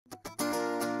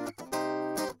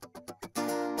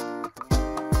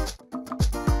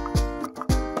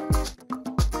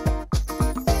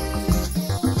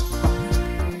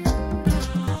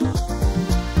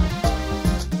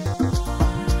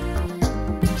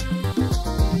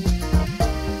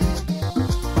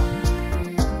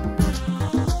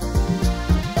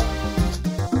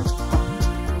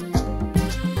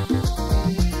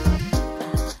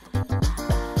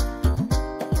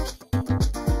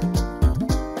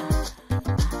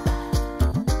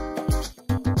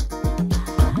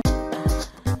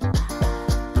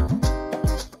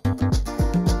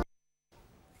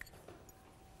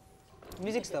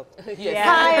stop. Yes.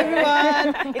 Hi,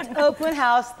 everyone. It's Open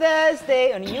House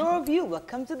Thursday on Your View.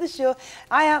 Welcome to the show.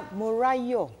 I am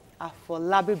Morayo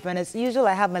Afolabi Brenner. As usual,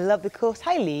 I have my lovely co-host.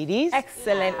 Hi, ladies.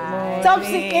 Excellent morning.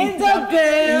 Topsy in the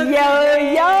building.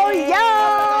 Yes.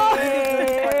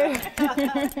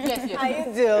 How you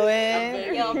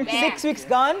doing? 6 weeks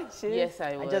gone? Yes,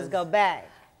 I was. I just got back.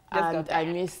 And I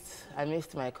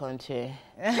missed my country.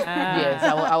 Yes,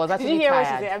 I was actually Did you hear what she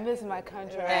tired. said? I miss my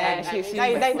country.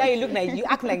 Now you look like you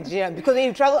act Nigerian because when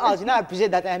you travel out, you know I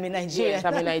appreciate that I'm in Nigeria. Yes,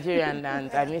 I'm in Nigerian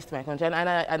and I missed my country.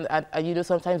 And you know,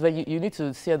 sometimes when you need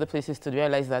to see other places to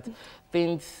realize that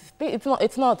it's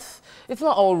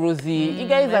not all rosy. You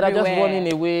guys that are just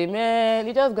running away, man,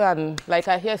 you just go and, like,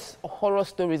 I hear horror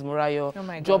stories, Morayo,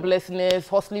 joblessness,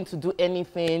 hustling to do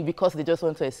anything because they just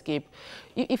want to escape.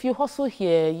 If you hustle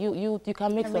here, you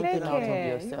can make something out of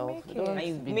yourself.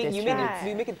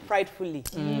 You make it pridefully.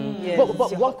 Yes.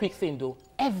 But one quick thing though,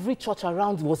 every church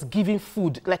around was giving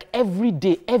food, like every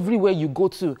day, everywhere you go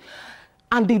to.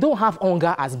 And they don't have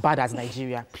hunger as bad as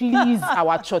Nigeria. Please,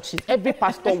 our churches, every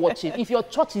pastor watching, if your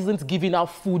church isn't giving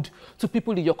out food to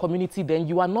people in your community, then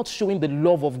you are not showing the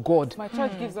love of God. My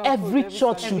church gives out every food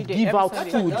church should give out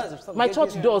food. My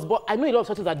church does, but I know a lot of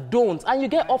churches that don't. And you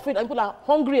get offered and people are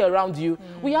hungry around you.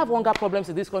 We have hunger problems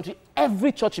in this country.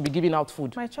 Every church should be giving out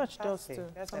food. My church does too.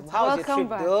 How was your trip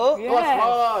though? Yes. It was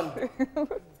fun.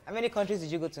 How many countries did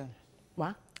you go to?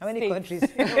 What? How many countries?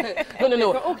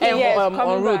 No. Okay, yes,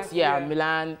 en route, back, yeah,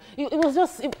 Milan. It was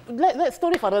just, let's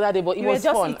story for another day, but it was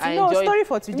fun. I no, enjoyed. story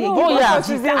for today. Oh, yeah.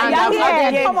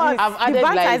 And Come on. I've added The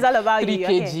banter is all like about 3 you.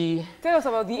 kg. Okay. Tell us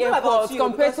about the airport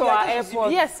compared to our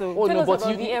airport. Yes, so. Oh, Tell no, us but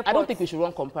about the I airport. don't think we should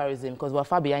run comparison because we're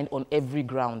far behind on every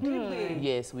ground.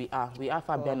 Yes, we are. We are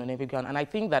far behind on every ground. And I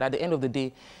think that at the end of the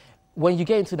day, when you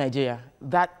get into Nigeria,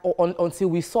 until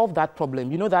we solve that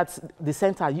problem, you know that the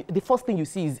center, the first thing you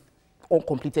see is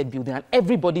uncompleted building, and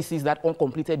everybody sees that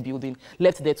uncompleted building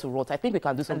left there to rot. I think we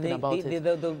can do something about it.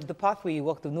 The pathway you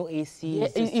walk to, no AC, Yeah,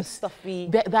 it's stuffy.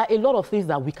 There are a lot of things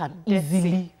that we can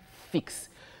easily fix.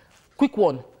 Quick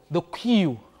one, the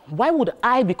queue. Why would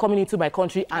I be coming into my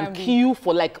country and queue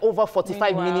for like over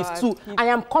 45 minutes too? I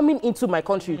am coming into my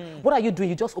country. What are you doing?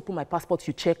 You just open my passport,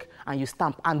 you check, and you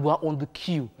stamp, and we're on the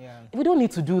queue. Yeah. We don't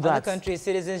need to do that. Other countries,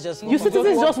 citizens just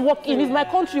just walk in. It's my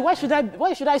country. Why should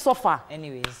I suffer?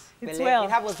 Anyways, It's it well.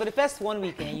 happens for the first 1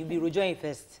 week, and you'll be rejoicing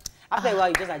first. After a while,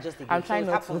 you just adjust again. I'm trying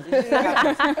not to.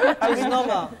 It's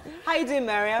normal. How you doing,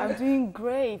 Mariam? I'm doing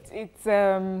great. It's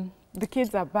the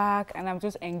kids are back and I'm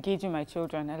just engaging my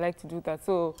children. I like to do that.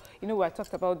 So, you know, I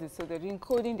talked about this. So they're doing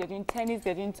coding, they're doing tennis,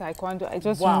 they're doing taekwondo. I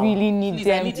just really need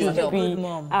them to be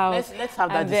out. Let's have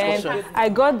that and discussion. then I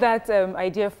got that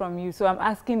idea from you. So I'm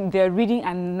asking, they're reading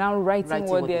and now writing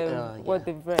what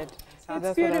they've read. So It's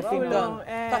that's beautiful. what I've been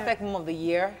doing. Perfect mom of the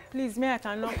year. Please, me, I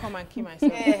cannot come and keep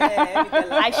myself.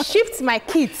 I I shipped my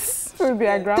kids, To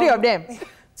their 3 of them,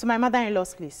 to my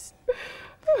mother-in-law's place.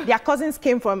 Their cousins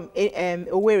came from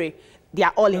Owerri. They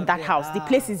are all in that house. The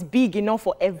place is big enough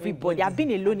for everybody. I've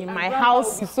been alone in my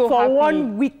house so for happy.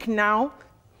 1 week now.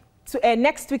 So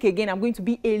next week again, I'm going to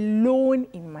be alone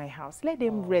in my house. Let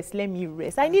them rest. Let me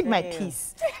rest. I need my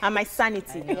peace and my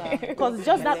sanity. Because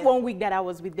just that 1 week that I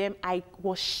was with them, I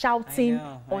was shouting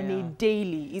on a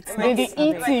daily. It's They're not When I used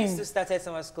eating. to start at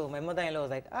summer school, my mother-in-law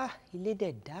was like, he laid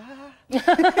there,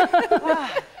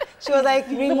 She was like,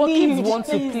 What kids want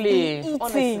to play.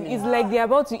 Eating. It's like they're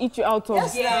about to eat you out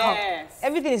of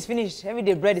Everything is finished. Every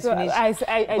day bread is So finished. I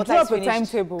Butter drew is up a finished.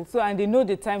 timetable. So, and they know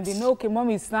the time. They know, okay,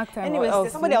 mommy, it's snack time. Anyways, or else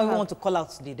there's somebody we I have- want to call out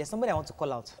today. There's somebody I want to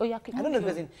call out. Oh, yeah, I don't know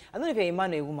if you're a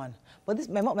man or a woman, but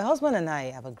my husband and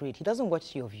I have agreed. He doesn't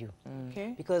watch your view.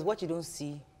 Okay. Because what you don't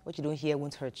see, what you don't hear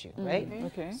won't hurt you, right?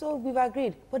 Okay. So we've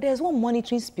agreed. But there's one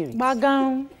monitoring spirit.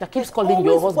 Bagang. That keeps calling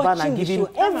your Always husband watching and the giving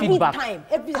show. Every feedback. time.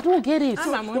 I don't get it.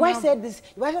 The wife said this.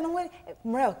 The wife said,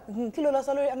 Morel,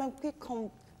 and I'm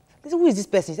come. Who is this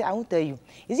person? He said, I won't tell you.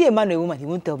 Is he a man or a woman? He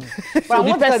won't tell me. But I the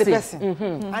want to tell the person.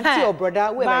 person. Auntie or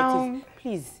brother, whoever it is,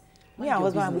 please. Me and your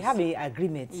husband, we business. have an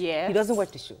agreement. Yes. He doesn't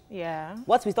watch the show. Yeah.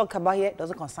 What we talk about here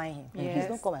doesn't concern him. Please Yes.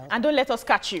 don't call my husband. And don't let us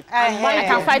catch you. I I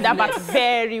can fight that battle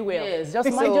very well. Yes, just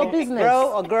mind your business.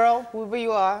 Bro or girl, whoever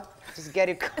you are, just get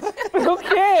it.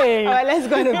 Okay. All right, let's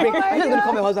go on a break. I'm just going to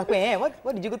call my husback. Hey,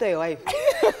 what did you go tell your wife?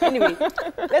 Anyway,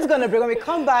 let's go on a break. When we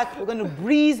come back, we're going to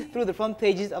breeze through the front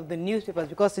pages of the newspapers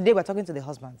because today we're talking to the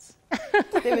husbands.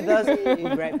 Stay with us. We'll be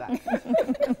right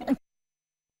back.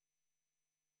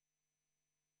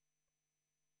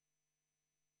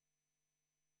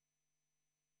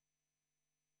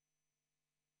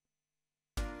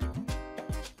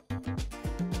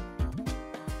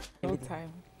 No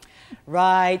time.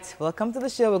 Right, welcome to the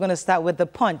show. We're going to start with The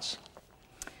Punch.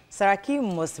 Saraki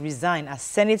must resign as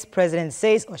Senate President,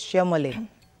 says Oshiomhole.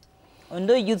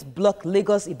 Ondo youths block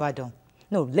Lagos-Benin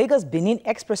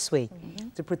Expressway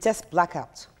to protest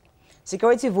blackout.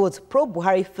 Security votes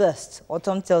pro-Buhari first,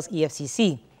 Autumn tells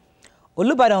EFCC.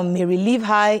 Olubadan may relieve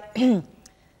high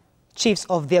chiefs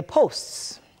of their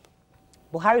posts.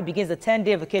 Buhari begins a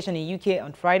 10-day vacation in UK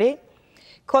on Friday.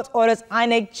 Court orders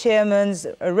INEC chairman's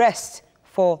arrest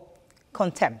for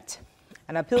contempt.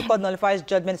 An appeal court nullifies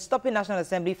judgment stopping National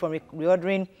Assembly from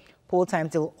reordering poll time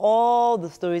till all the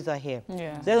stories are here.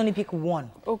 Yeah. So let's only pick one.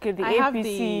 Okay, the I APC, have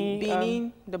the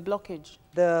Benin, the blockage.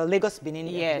 The Lagos-Benin.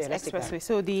 Yes, expressway.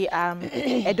 So the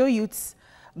Edo youths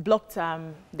blocked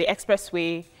the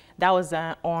expressway. That was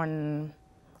on,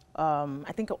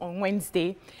 I think on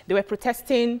Wednesday. They were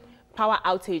protesting power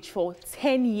outage for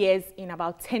 10 years in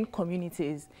about 10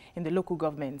 communities in the local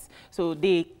governments. So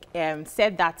they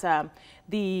said that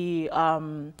they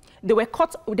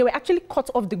were actually cut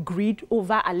off the grid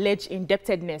over alleged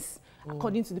indebtedness,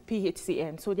 according to the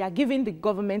PHCN. So they are giving the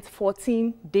government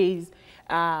 14 days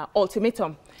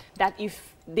ultimatum that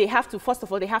if they have to, first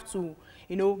of all, they have to,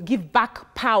 you know, give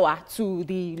back power to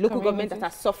the local government that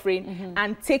are suffering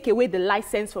and take away the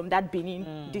license from that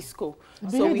Benin disco.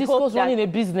 So we hope that running a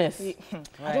business. We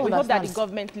hope that the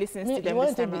government listens to them. You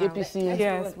want to take the APC?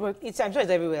 Yes, but I'm sure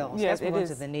it's everywhere else. Yes, Let's move on is.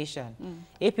 to the nation.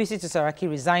 APC to Saraki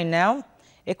resign now.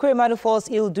 Ekweremadu falls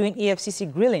ill doing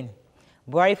EFCC grilling.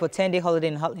 Buhari for 10-day holiday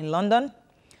in London.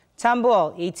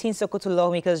 Tambuwal, 18 Sokoto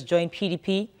lawmakers join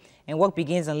PDP and work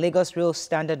begins on Lagos Rail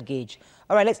standard gauge.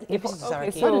 All right, let's APC to Saraki.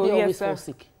 Okay, so Why do they yes, always fall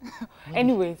sick?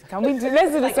 Anyways, can we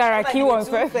let's do the Saraki one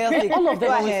first. All of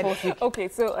them always fall sick. Okay,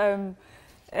 so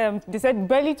they said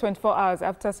barely 24 hours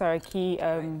after Saraki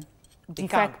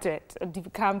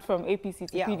decamped from APC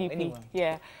to PDP. Anyone.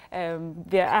 Yeah,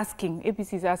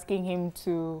 APC is asking him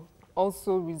to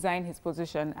also resign his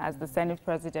position as the Senate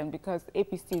President because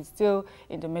APC is still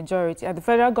in the majority. And the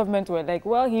federal government were like,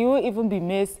 well, he will even be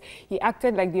missed. He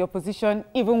acted like the opposition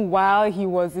even while he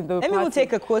was in the Let me even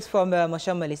take a quote from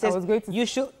Oshiomhole. It says,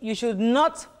 you should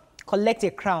not collect a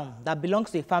crown that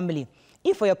belongs to a family.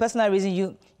 If for your personal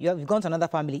reason you've gone to another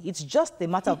family, it's just a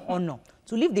matter of honor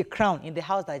to leave the crown in the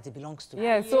house that it belongs to.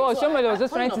 Yeah, so Oshiomhole was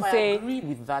just trying to say... I agree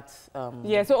with that.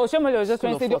 Yeah, so Oshiomhole was just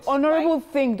trying to say the honorable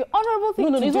thing. The honorable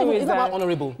thing No, to it's do not is about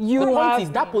honorable. You the point have, is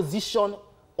that position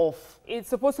of... It's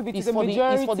supposed to be to the for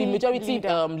majority it's for the majority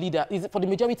leader. Is for the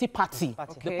majority party.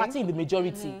 Okay. The party in the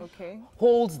majority Okay.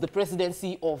 holds the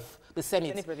presidency of the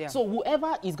Senate. So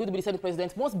whoever is going to be the Senate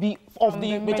President must be of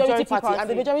the majority party. And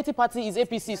the majority party is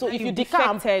APC. So if you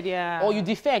decamp or you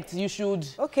defect, you should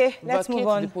let's move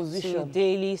on to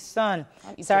Daily Sun.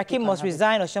 Saraki must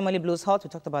resign. Oshiomhole blows hot. We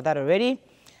talked about that already.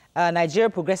 Nigeria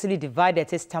progressively divided,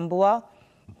 says Tambuwal.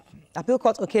 Appeal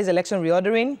court okays election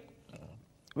reordering.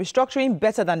 Restructuring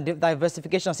better than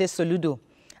diversification, says Soludo.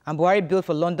 And Buhari billed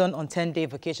for London on 10-day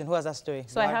vacation. Who has that story?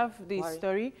 So I have the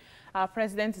story. Our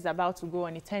president is about to go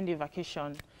on a 10-day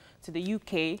vacation to the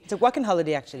UK. It's a working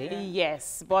holiday, actually.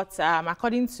 Yes, but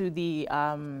according to the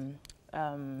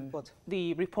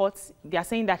reports, they are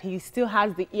saying that he still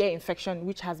has the ear infection,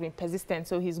 which has been persistent.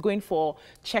 So he's going for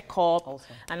checkup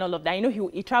and all of that. You know,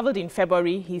 he traveled in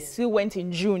February. He still went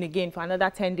in June again for another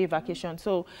 10-day vacation.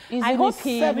 So I hope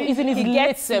he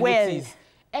gets well.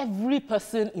 Every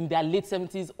person in their late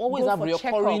 70s always have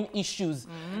recurring issues.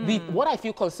 What I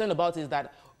feel concerned about is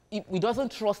that we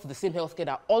doesn't trust the same healthcare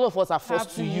that all of us are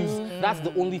forced to use. That's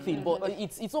the only thing. But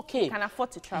it's okay. He can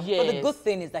afford to travel. Yes. But the good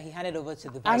thing is that he handed over to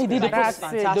the vice president. And he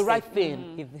did the right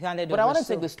thing. He handed but over, I want to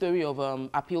take the story of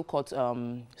appeal court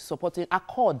supporting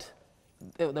Accord.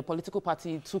 The political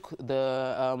party took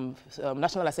the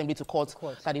National Assembly to court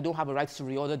that they don't have a right to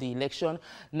reorder the election.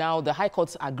 Now, the High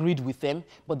Court agreed with them,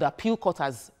 but the appeal court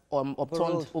has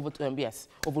overruled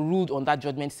on that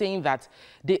judgment, saying that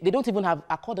they don't even have,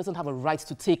 Accord doesn't have a right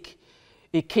to take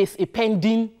a case, a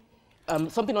pending,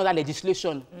 something under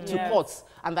legislation to courts,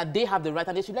 and that they have the right,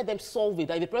 and they should let them solve it.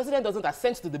 That if the president doesn't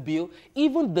assent to the bill,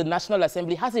 even the National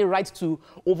Assembly has a right to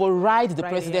override the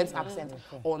president's assent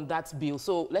on that bill.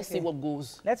 So let's see what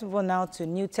goes. Let's move on now to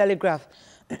New Telegraph.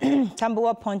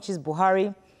 Tambuwal punches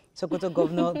Buhari. Sokoto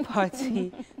Governor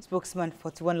Party spokesman,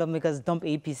 41 lawmakers dump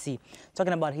APC.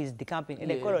 Talking about his decamping.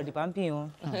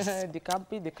 Decamping.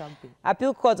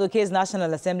 Appeal court okays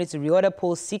National Assembly to reorder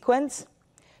poll sequence.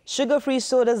 Sugar-free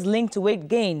sodas linked to weight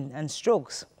gain and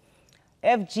strokes.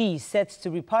 FG set to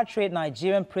repatriate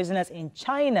Nigerian prisoners in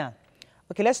China.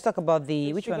 Okay, let's talk about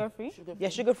the which sugar-free? One? Yeah,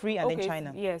 sugar-free and then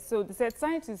China. Yes, so the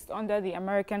scientists under the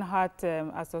American Heart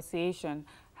Association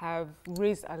have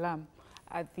raised alarm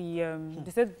at the,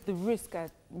 they said the risk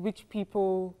at which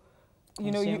people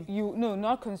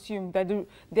not consume. That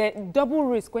the double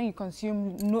risk when you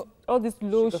consume all this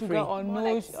low sugar or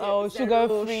no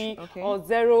sugar-free or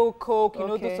zero Coke,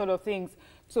 those sort of things.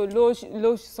 So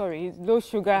low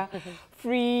sugar,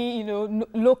 free,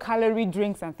 low-calorie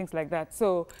drinks and things like that.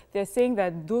 So they're saying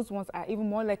that those ones are even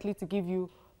more likely to give you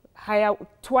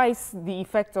twice the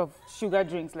effect of sugar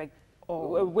drinks, like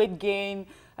weight gain,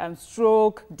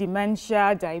 stroke,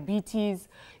 dementia, diabetes.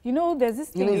 There's this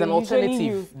thing it's an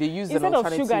alternative. They use instead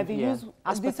of sugar, they use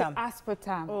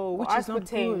aspartame. Which is not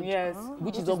good. Yes,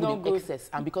 which is not good in excess.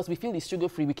 And because we feel it's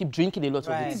sugar-free, we keep drinking a lot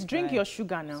of it. Just drink your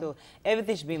sugar now. So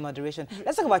everything should be in moderation.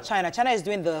 Let's talk about China. China is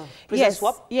doing the prisoner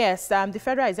swap. Yes, the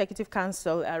Federal Executive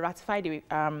Council ratified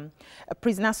a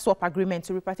prisoner swap agreement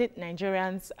to repatriate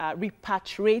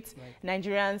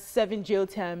Nigerians 7 jail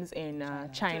terms in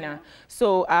China.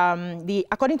 So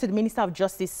according to the Minister of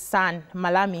Justice, San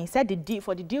Malami, said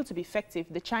for the deal to be effective,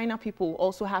 the China people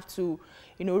also have to,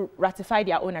 ratify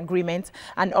their own agreement,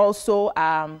 and also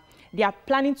they are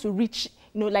planning to reach,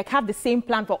 have the same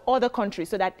plan for other countries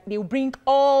so that they will bring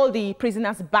all the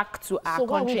prisoners back to our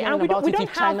country. And we don't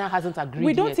have, China hasn't agreed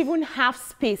we don't even have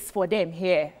space for them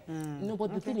here. No,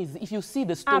 but the thing is, if you see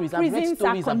the stories, I've read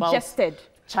stories about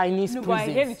Chinese prisons. But I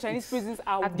hear the Chinese prisons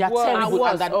are terrible,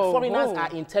 and that foreigners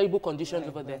are in terrible conditions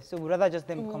over there. So we'd rather just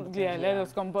them come. Yeah, let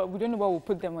us come, but we don't know what we'll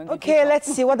put them on. Okay,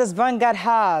 let's see. What does Vanguard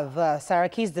have?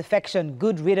 Saraki's defection,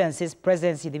 good riddance, his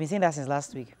presidency. They've been saying that since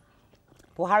last week.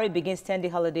 Buhari begins 10-day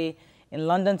holiday in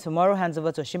London tomorrow, hands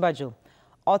over to Osinbajo.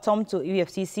 Autumn to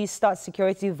EFCC, starts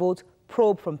security vote,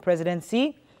 probe from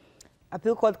presidency.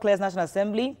 Appeal court clears National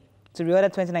Assembly to reorder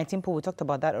 2019 poll. We talked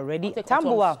about that already.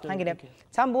 Tambuwal, hanging there.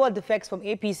 Tambuwal defects from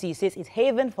APC, says it's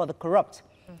haven for the corrupt.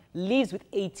 Leaves with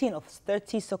 18 of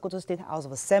 30 Sokoto State House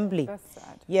of Assembly. That's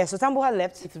sad. Yeah, so Tambuwal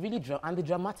left. It's really and the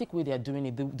dramatic way they are doing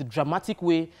it, the dramatic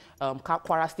way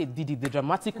Kwara State did it, the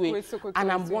dramatic way.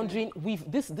 And I'm wondering,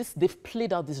 they've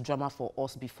played out this drama for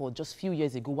us before, just a few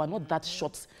years ago. We're not that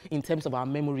short in terms of our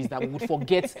memories that we would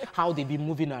forget how they've been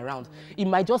moving around. It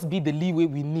might just be the leeway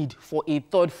we need for a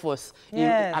third force,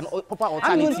 an proper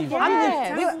alternative.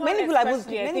 Many people are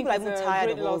even tired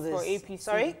of all this.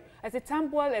 Sorry? As a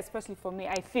Tambuwal, especially for me,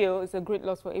 I feel it's a great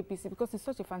loss for APC because he's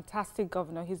such a fantastic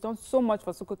governor. He's done so much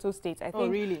for Sokoto State. I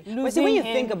think really? But see, when you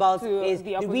think about is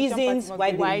the reasons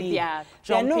why they are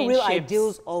no real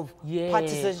ideals of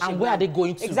partisanship. And where are they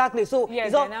going to? Exactly. So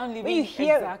when you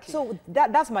hear, so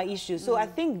that's my issue. So I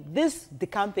think the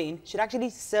campaign should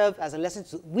actually serve as a lesson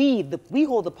to we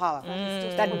hold the power.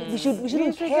 That we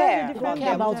shouldn't care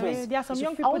about this. There are some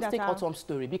young people that take Autumn's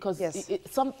story because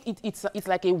it's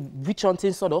like a witch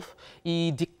hunting sort of.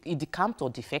 He decamped or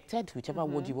defected, whichever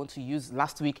word you want to use,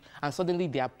 last week, and suddenly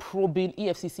they are probing,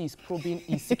 EFCC is probing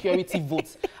his security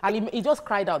votes. And he just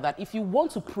cried out that if you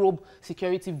want to probe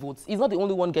security votes, he's not the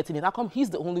only one getting it. How come he's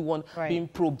the only one being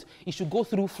probed? It should go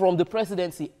through from the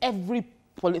presidency. Every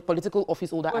political office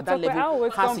holder at that level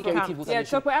has security votes. Yeah,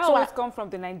 so I always come from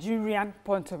the Nigerian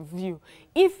point of view.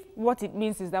 If what it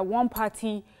means is that one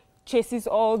party chases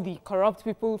all the corrupt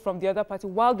people from the other party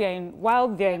while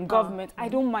they're in government, I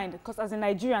don't mind, because as a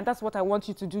Nigerian, that's what I want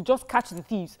you to do. Just catch the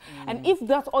thieves. And if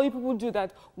that's all you people do,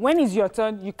 that when is your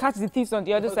turn, you catch the thieves on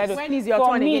the other side. When is your turn?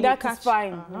 For me, that is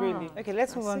fine, really. Okay,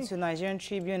 let's move on to Nigerian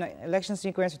Tribune. Election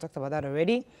sequence, we talked about that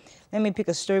already. Let me pick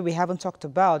a story we haven't talked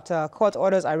about. Court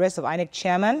orders arrest of INEC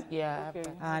chairman. Yeah.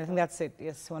 Okay. I think that's it.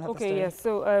 Yes, one of the story. Yes.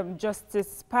 So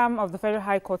Justice Pam of the Federal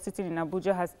High Court sitting in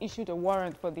Abuja has issued a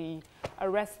warrant for the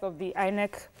arrest of the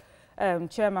INEC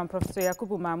chairman, Professor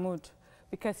Yakubu Mahmood,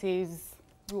 because he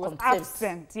was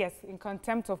absent. Yes, in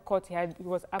contempt of court. He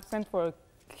was absent for a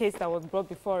case that was brought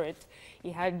before it.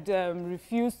 He had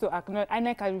refused to acknowledge,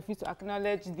 INEC had refused to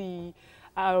acknowledge the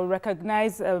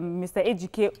recognize Mr.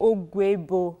 Ejike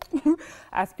Ogwebo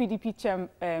as PDP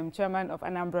chairman of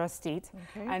Anambra State.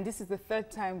 Okay. And this is the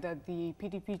third time that the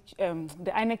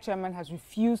the INEC chairman has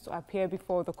refused to appear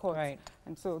before the court. Right.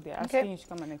 And so they're asking you to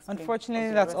come and explain.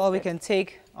 Unfortunately, that's all we can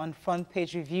take on Front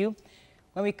Page Review.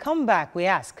 When we come back, we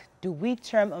ask, do we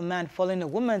term a man following a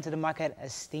woman to the market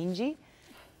as stingy?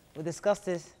 We'll discuss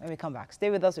this when we come back. Stay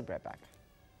with us, we'll be right back.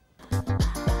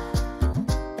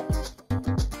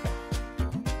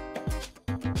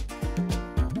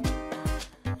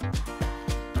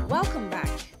 Welcome back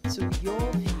to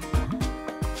Your View.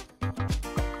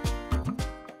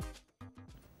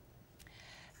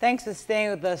 Thanks for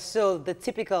staying with us. So the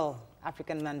typical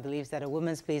African man believes that a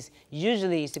woman's place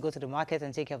usually is to go to the market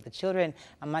and take care of the children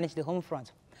and manage the home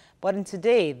front. But in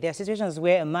today, there are situations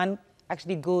where a man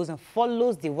actually goes and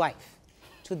follows the wife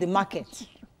to the market.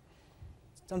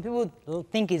 Some people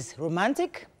think it's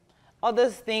romantic.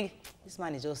 Others think, this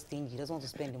man is just stingy, he doesn't want to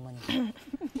spend the money.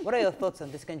 What are your thoughts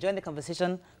on this? You can join the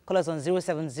conversation. Call us on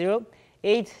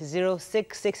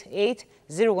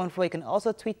 070-80668-014. You can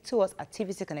also tweet to us at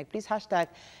TVC Connect. Please hashtag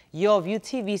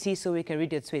YourViewTVC so we can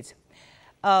read your tweets.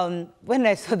 When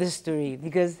I saw this story,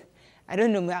 because I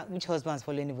don't know which husbands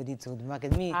follow anybody to the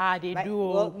market. Me, they do.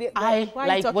 Well,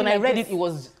 when I read it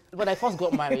was when I first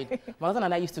got married. My husband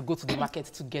and I used to go to the market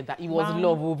together. It was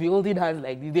love. We'll be holding hands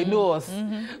like this. They know us.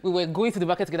 We were going to the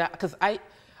market together because I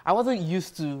wasn't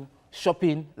used to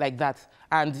shopping like that,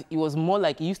 and it was more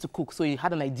like he used to cook, so he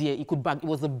had an idea. He could bag. He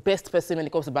was the best person when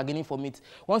it comes to bargaining for meat.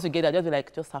 Once we get there, just be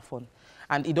like, just have fun.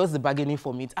 And he does the bargaining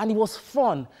for meat, and it was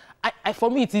fun. For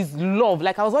me, it is love.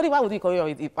 Like I was wondering, why would he call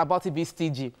it about it being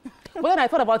stingy? But then I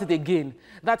thought about it again,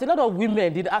 that a lot of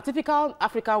women, the typical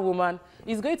African woman,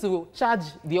 is going to charge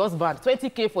the husband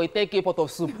 20K for a 10K pot of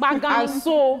soup. And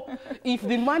so, if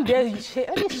the man there,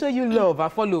 let me show you love and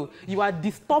follow, you are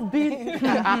disturbing a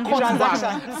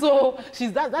transaction. So,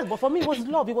 she's that. But for me, it was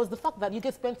love. It was the fact that you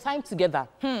can spend time together.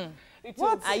 You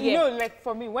know, like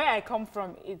for me, where I come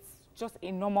from, it's just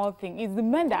a normal thing. It's the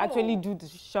men that actually do the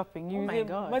shopping. You my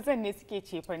God. You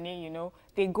know,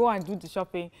 they go and do the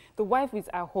shopping. The wife is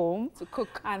at home to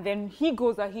cook, and then he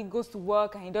goes to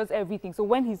work and he does everything. So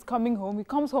when he's coming home, he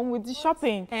comes home with the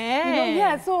shopping. You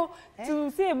know, so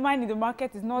to see a man in the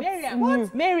market is not new.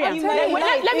 Miriam,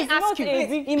 let me ask you.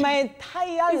 In my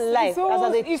entire life,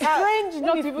 it's strange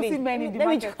not to even see men in the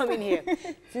market. Let me come in here.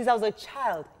 Since I was a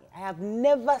child, I have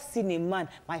never seen a man,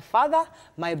 my father,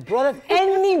 my brother,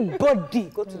 anybody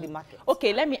go to the market.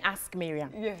 Okay, let me ask Miriam.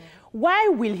 Yeah. Why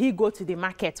will he go to the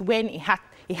market when it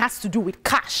has to do with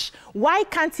cash? Why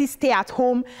can't he stay at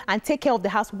home and take care of the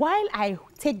house while I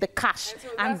take the cash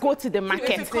and go to the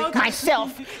market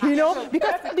myself? You know,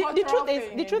 because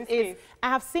the truth is, I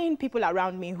have seen people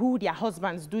around me who their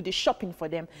husbands do the shopping for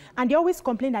them, and they always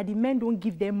complain that the men don't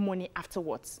give them money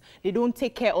afterwards. They don't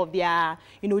take care of their,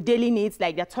 daily needs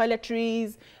like their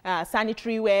toiletries,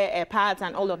 sanitary wear, pads,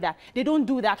 and all of that. They don't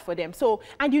do that for them. So,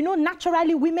 and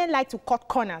naturally, women like to cut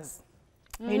corners.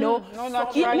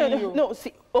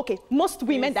 Okay, most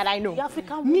women that I know,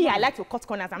 I like to cut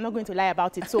corners. I'm not going to lie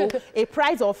about it. So a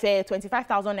price of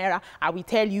 25,000 naira, I will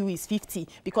tell you is 50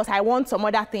 because I want some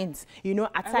other things,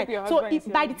 outside. So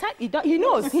by the time he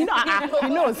knows, he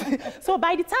knows. So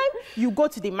by the time you go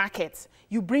to the market,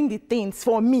 you bring the things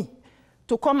for me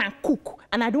to come and cook,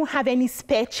 and I don't have any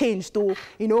spare change to,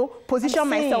 position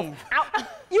myself.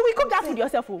 You will cook that food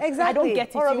yourself. Exactly. I don't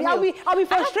get it. I'll be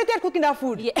frustrated cooking that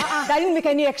food. Yeah. That didn't make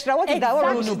any extra. What is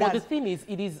that? No, but the thing is,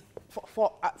 it is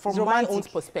from my own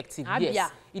perspective. Yes,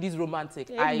 it is romantic.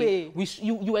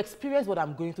 You experience what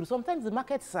I'm going through. Sometimes the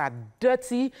markets are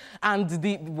dirty and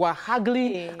we're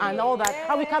haggling and all that,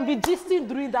 and we can be gisting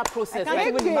during that process. I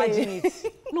can't even imagine it.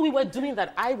 No, we were doing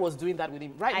that. I was doing that with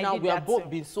him. Right now, we are both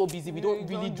being so busy. We don't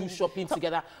really do shopping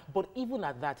together. But even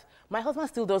at that, my husband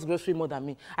still does grocery more than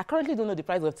me. I currently don't know the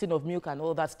price of tin of milk and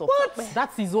all that stuff. What?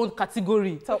 That's his own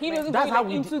category. So he doesn't go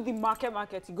into the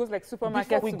market. He goes like supermarkets.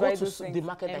 Before we go to the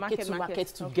market, like get to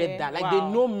markets together. Like they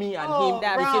know me and him.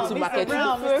 We get to market.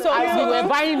 So as we were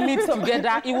buying meat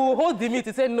together, he will hold the meat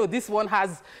and say, no, this one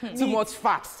has too much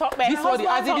fat. This one,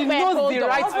 as he knows the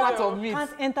right part of meat.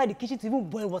 Can't enter the kitchen to even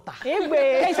boil water. He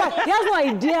has no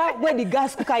idea where the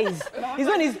gas cooker is. His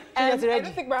one is I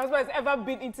don't think my husband has ever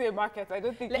been into a market. I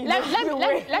don't think.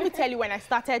 Let me tell you, when I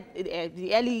started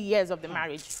the early years of the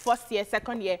marriage, first year,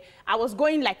 second year, I was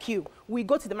going like you. We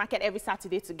go to the market every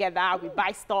Saturday together. We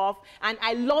buy stuff, and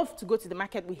I love to go to the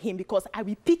market with him because I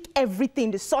will pick everything,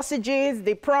 the sausages,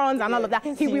 the prawns, and all of that.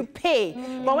 He will pay.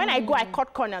 But when I go, I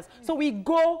cut corners. So we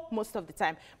go most of the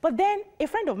time. But then a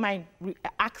friend of mine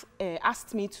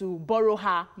asked me to borrow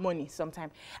her money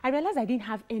sometime. I realized I didn't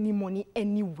have any money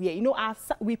anywhere.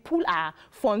 We pool our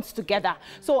funds together.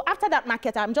 So after that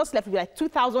market, I'm just left with like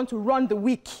 2,000 to run the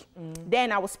week.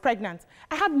 Then I was pregnant.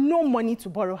 I had no money to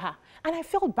borrow her. And I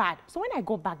felt bad. So when I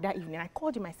got back that evening, I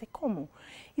called him. I said, come on,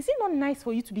 is it not nice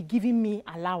for you to be giving me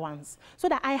allowance so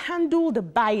that I handle the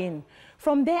buying?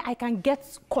 From there, I can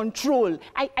get control.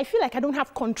 I feel like I don't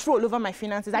have control over my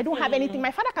finances. I don't have anything.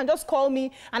 My father can just call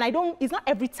me, and it's not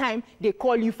every time they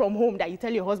call you from home that you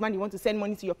tell your husband you want to send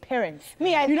money to your parents.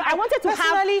 I wanted to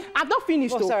have, I've not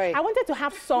finished though. Sorry. I wanted to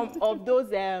have some of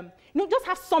those, just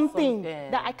have something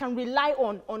that I can rely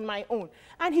on my own.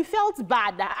 And he felt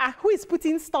bad that, who is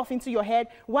putting stuff into your head?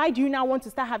 Why do you now want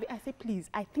to start having? I said, please,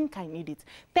 I think I need it.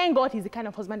 Thank God he's the kind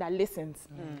of husband that listens.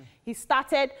 He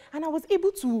started, and I was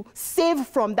able to save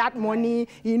from that money.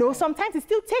 Sometimes it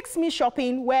still takes me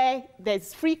shopping where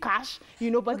there's free cash,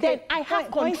 but then I have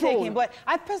control. But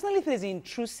I personally feel it's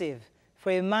intrusive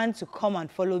for a man to come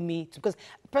and follow me, because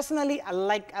personally, I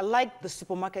like the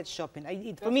supermarket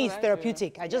shopping. For me, it's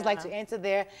therapeutic. I just like to enter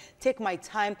there, take my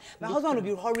time. My husband will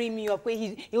be hurrying me up.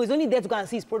 He was only there to go and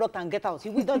see his product and get out. He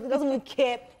doesn't even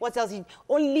care what else. He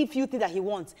only few things that he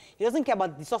wants. He doesn't care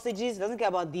about the sausages. He doesn't care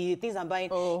about the things I'm buying.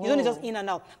 He's only just in and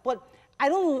out. But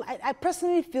I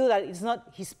personally feel that it's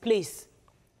not his place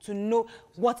to know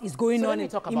what is going on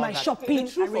in my shopping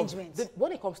arrangements.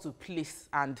 When it comes to place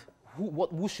and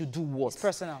who should do what. It's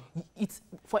personal. It's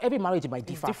for every marriage it might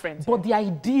differ. It's different. But the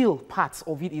ideal part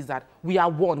of it is that we are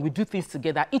one. We do things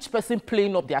together. Each person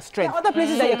playing up their strength. Other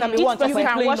places that you can be one. Each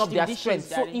person playing up their strength.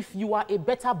 So if you are a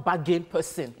better bargain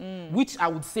person, which I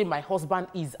would say my husband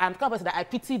is, and kind of person that I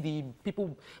pity the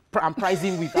people I'm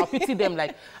pricing with. I'll pity them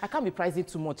like, I can't be pricing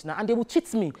too much now, and they will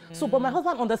cheat me. So, but my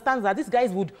husband understands that these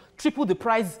guys would triple the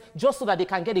price just so that they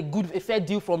can get a fair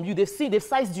deal from you. They've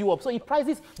sized you up, so he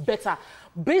prices better.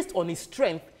 Based on his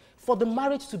strength, for the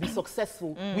marriage to be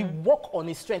successful, we work on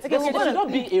his strength. Because it should not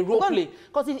be a role play.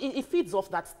 Because it feeds off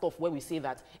that stuff where we say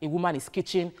that a woman is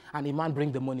kitchen and a man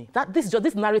bring the money.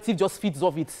 This narrative just feeds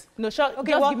off it. No, sure.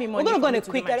 Okay, well, give me money. We're going to go on a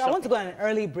quick. I want to go on an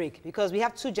early break because we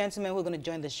have two gentlemen who are going to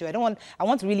join the show. I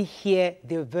want to really hear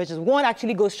their versions. One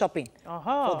actually goes shopping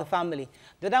for the family.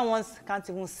 The other ones can't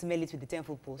even smell it with the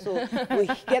 10-foot pole. So we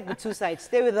get the two sides.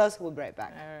 Stay with us. We'll be right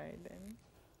back. All right, then.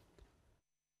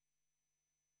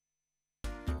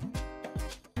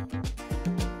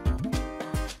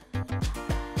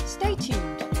 Stay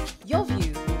tuned. Your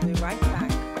View will be right back.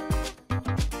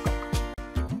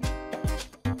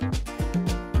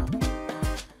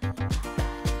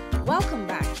 Welcome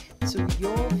back to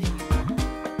Your View.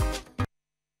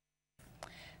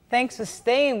 Thanks for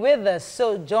staying with us.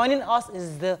 So joining us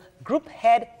is the Group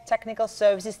Head Technical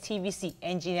Services TVC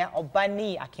Engineer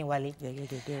Obani Akinwale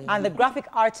and the Graphic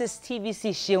Artist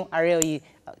TVC Sheon Areoyi.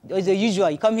 As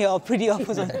usual, you come here pretty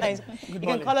often sometimes. You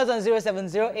can call us on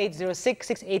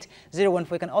 0708066801.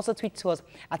 You can also tweet to us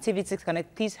at TV6Connect.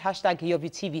 Please hashtag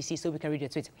YourViewTVC so we can read your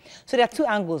tweet. So there are two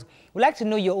angles. We'd like to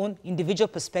know your own individual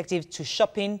perspective to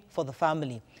shopping for the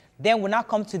family. Then we'll now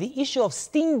come to the issue of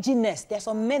stinginess. There are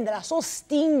some men that are so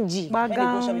stingy when they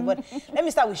go shopping. But let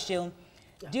me start with Sheon.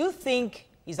 Do you think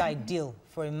it's ideal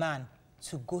for a man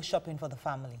to go shopping for the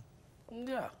family?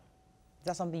 Yeah. Is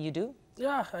that something you do?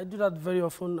 Yeah, I do that very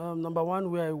often. Number one,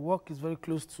 where I work is very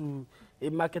close to a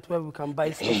market where we can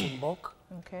buy stuff in bulk.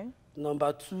 Okay.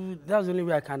 Number two, that's the only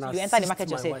way I can assist you enter the market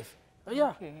my yourself? wife.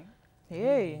 Yeah. Okay.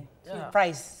 Hey. Yeah.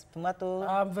 Price, tomato.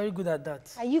 I'm very good at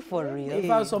that. Are you for real?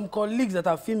 If I have some colleagues that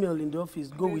are female in the office,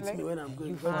 go with me when I'm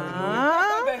going.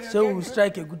 So we'll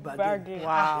strike a good bargain.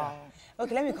 Wow. Yeah.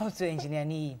 Okay, let me come to Engineer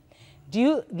Nii.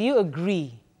 Do you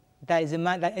agree that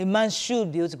a man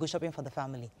should be able to go shopping for the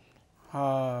family?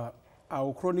 I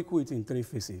will chronicle it in three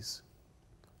phases.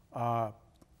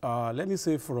 Let me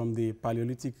say from the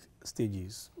Paleolithic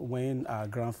stages, when our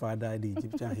grandfather, the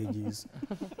Egyptian ages,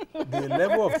 the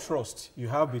level of trust you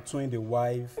have between the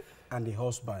wife and the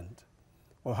husband.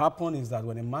 What happens is that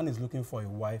when a man is looking for a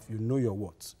wife, you know your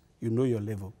worth, you know your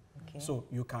level. Okay. So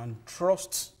you can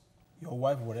trust your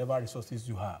wife whatever resources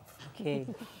you have. Okay.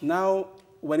 Now,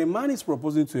 when a man is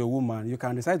proposing to a woman, you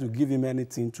can decide to give him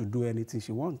anything to do anything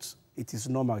she wants. It is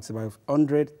normal. It's about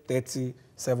 100, 30,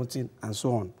 17, and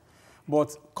so on.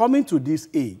 But coming to this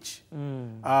age,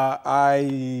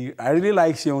 I really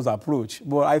like Sheon's approach,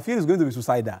 but I feel it's going to be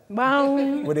suicidal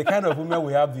with the kind of women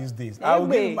we have these days. I will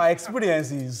give my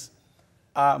experience is,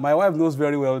 my wife knows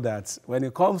very well that when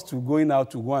it comes to going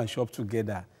out to go and shop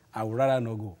together, I would rather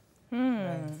not go.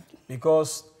 Right?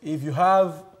 Because if you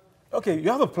have,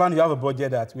 you have a plan, you have a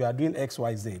budget that we are doing X,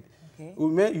 Y, Z. Okay.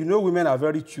 Women are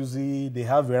very choosy, they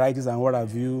have varieties and what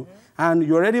have you. And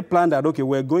you already planned that,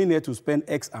 we're going there to spend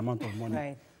X amount of money.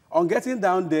 Right. On getting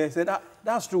down there, say,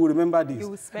 that's true, we remember this.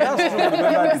 You spend that's true, we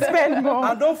remember this. Spend more.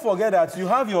 And don't forget that you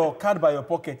have your card by your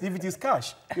pocket. If it is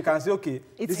cash, you can say,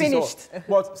 it's this finished. Is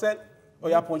all. But say,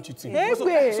 punch it in. So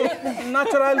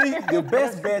naturally, the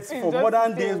best bet for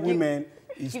modern day women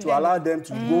is to allow them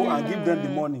to go and give them the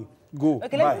money. Go.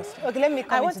 Okay, let me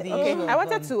come into the issue. I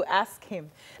wanted to ask him,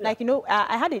 I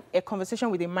had a conversation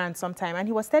with a man sometime, and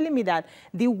he was telling me that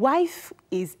the wife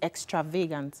is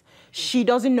extravagant. She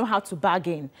doesn't know how to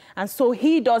bargain, and so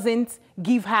he doesn't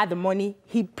give her the money.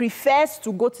 He prefers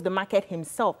to go to the market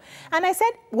himself. And I said,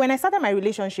 when I started my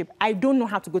relationship, I don't know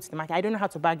how to go to the market. I don't know how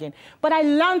to bargain. But I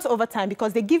learned over time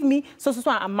because they give me so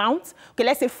amount. Okay,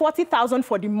 let's say 40,000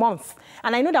 for the month.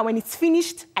 And I know that when it's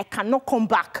finished, I cannot come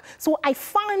back. So I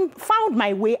found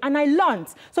my way and I learned.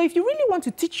 So if you really want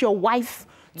to teach your wife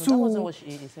to... That wasn't what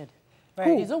he said.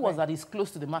 Right. His own was that he's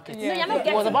close to the market. No, you're not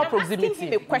It was about proximity. asking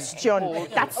him a question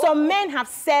that some men have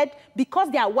said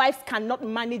because their wives cannot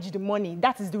manage the money,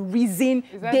 that is the reason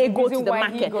they go to the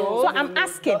market. So I'm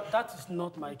asking. That is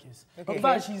not my case. Okay. In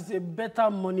fact, she's a better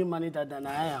money manager than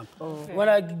I am. When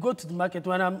I go to the market,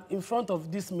 when I'm in front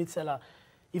of this meat seller,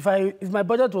 if my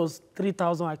budget was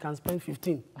 3,000, I can spend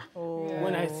 15.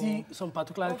 When I see some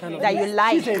particular kind of that you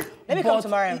like, let me come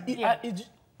tomorrow.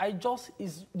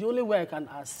 It's the only way I can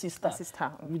assist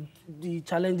her with the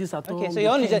challenges at home. Okay, so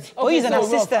you're only just, he's an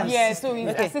assistant. Yeah, so he's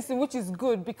assistant, which is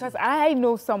good because I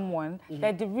know someone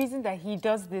that the reason that he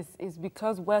does this is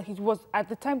because, well, he was, at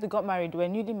the time they got married, they were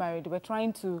newly married, they were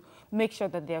trying to make sure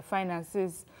that their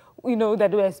finances, you know, that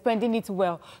they were spending it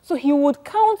well. So he would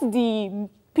count the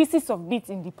pieces of meat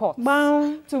in the pot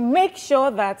to make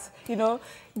sure that, you know,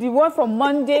 the one for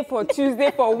Monday, for Tuesday,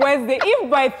 for Wednesday, if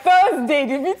by Thursday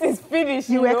the meat is finished,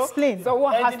 you know, explain. So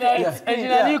what has to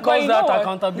explain? He calls that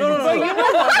accountability.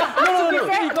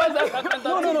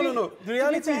 No. The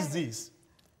reality is this.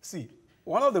 See,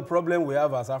 one of the problems we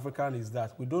have as Africans is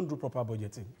that we don't do proper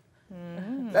budgeting.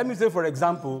 Let me say, for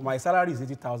example, my salary is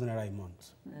 80,000 naira a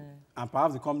month. And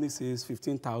perhaps the company says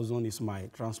 15,000 is my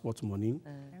transport money.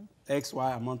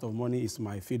 XY amount of money is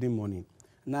my feeding money.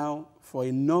 Now, for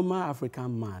a normal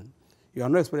African man, you are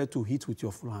not expected to hit with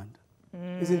your full hand,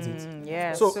 isn't it?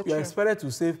 Yes. So you're expected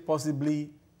to save possibly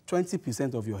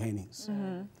 20% of your earnings.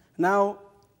 Now,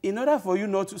 in order for you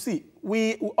not to see,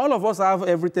 all of us have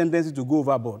every tendency to go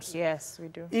overboard. Yes, we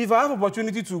do. If I have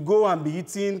opportunity to go and be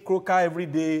eating croquet every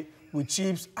day with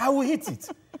chips, I will hit it.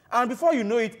 And before you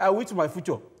know it, I will eat my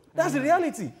future. That's the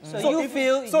reality. So you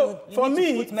feel for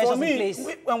me,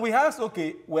 when we asked,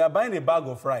 okay, we are buying a bag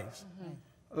of rice.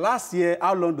 Last year,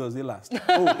 how long does it last?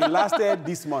 Oh, it lasted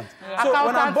this month. So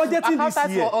when I'm budgeting this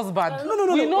year, for husband.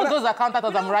 No. We know those accountants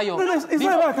as Amrayo. No, it's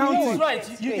not about accounting. Right.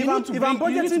 If I'm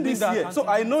budgeting this year, so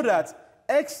I know that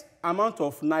X amount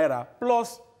of naira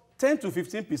plus 10 to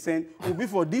 15% will be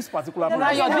for this particular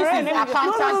this is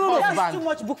accountant's husband. That's too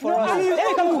much book for us.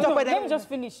 Let me just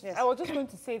finish. Yes. I was just going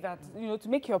to say that, you know, to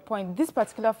make your point, this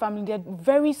particular family,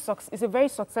 it's a very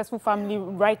successful family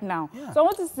right now. Yeah. So I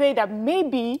want to say that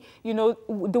maybe, you know,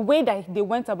 the way that they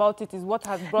went about it is what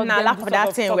has brought them to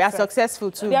that thing. We are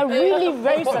successful too. They are really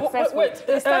very successful.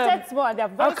 They started small and they are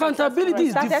very accountability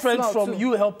is different from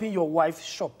you helping your wife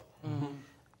shop.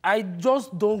 I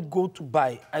just don't go to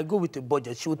buy. I go with a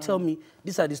budget. She will tell me,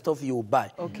 these are the stuff you will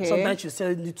buy. Okay. Sometimes she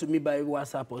sends it to me by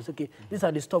WhatsApp or say, okay, these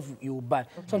are the stuff you will buy.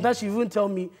 Okay. Sometimes she even tell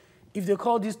me, if they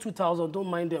call this 2,000, don't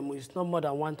mind them. It's not more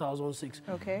than 1,006.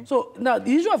 Okay. So now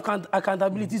the issue of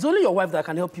accountability is only your wife that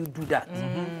can help you do that.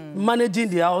 Managing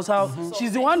the house,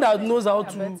 she's the one that knows how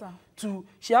to.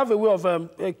 She have a way of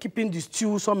keeping the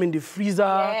stew, some in the freezer,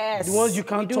 the ones you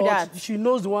can't touch. She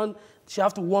knows the one. She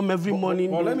have to warm every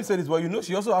morning. Well, let me say this. Well, you know,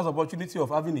 she also has the opportunity of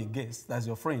having a guest that's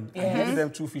your friend and giving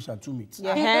them 2 fish and 2 meat. So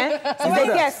many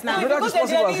guests now. You know that is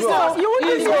possible as well. You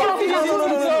wouldn't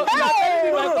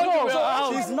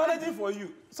No. She's managing for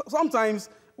you. Sometimes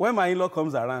when my in-law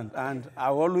comes around, and I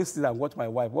always sit and watch my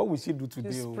wife, what will she do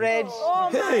today? Spread.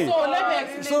 Hey. So let me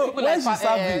explain to people like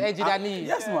Ejidani.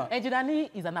 Yes, ma'am. Ejidani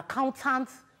is an accountant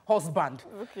husband.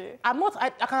 Okay.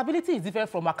 Accountability is different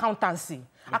from accountancy.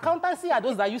 Okay. Accountancy are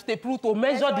those that use tape to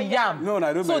measure the yam. No,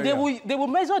 I don't. So they will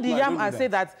measure the yam and say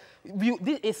that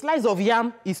a slice of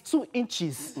yam is 2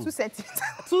 inches. 2 centimeters.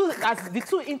 The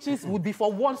 2 inches would be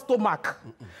for 1 stomach.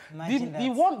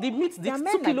 The meat, the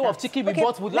 2 kilos of chicken we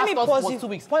bought would last us for 2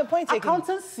 weeks.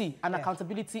 Accountancy and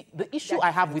accountability, the issue I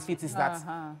have with it is that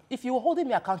if you're holding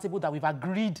me accountable that we've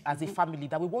agreed as a family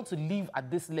that we want to live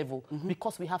at this level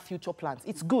because we have future plans,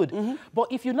 it's good.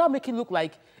 But if you now make it look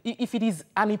like if it is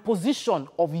an imposition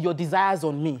of your desires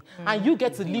on me and you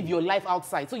get to live your life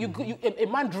outside, so a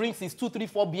man drinks his 2, 3,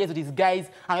 4 beers with his guys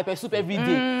and pepper soup every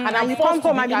day, and I'm forced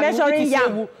to be measuring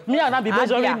yam. Me and I be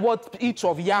measuring what each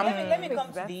of yam. Let me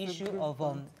come to the issue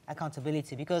of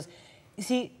accountability, because you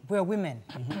see, we're women,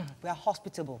 we are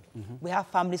hospitable, we have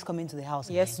families coming to the house.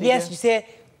 Yes, you say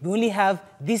we only have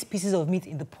these pieces of meat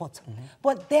in the pot,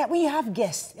 but there we have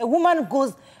guests. A woman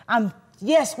goes and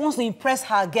wants to impress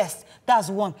her guests. That's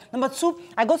one. Number 2,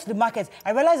 I go to the market.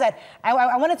 I realized that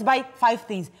I wanted to buy 5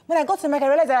 things. When I got to the market, I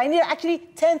realized that I needed actually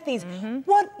 10 things.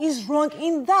 What is wrong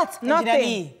in that? Nothing.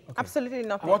 Okay. Absolutely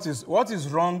nothing. What is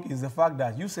wrong is the fact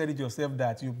that you said it yourself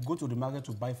that you go to the market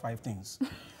to buy 5 things.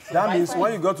 That means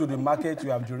when you go to the market,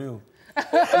 you have derailed.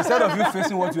 Instead of you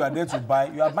facing what you are there to buy,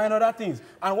 you are buying other things.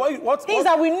 And what things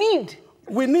that we need.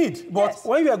 We need. But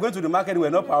when you are going to the market, we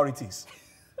are not priorities.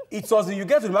 It was you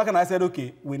get to the market and I said,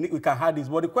 okay, we can have this.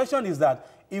 But the question is that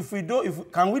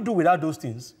can we do without those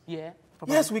things? Yeah.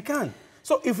 Probably. Yes, we can.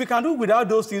 So if we can do without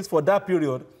those things for that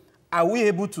period, are we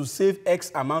able to save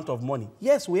X amount of money?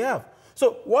 Yes, we have.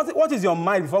 So what is your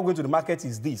mind before going to the market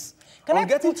is this? Can I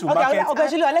getting put, to okay,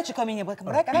 market... I'll let you come in here, but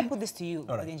can I put this to you,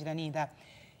 the engineer, that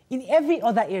in every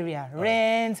other area,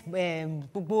 rent,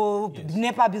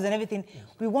 NEPA bills and everything,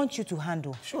 we want you to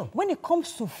handle. Sure. When it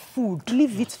comes to food,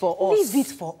 leave it for us. Leave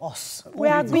it for us. We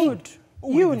are good.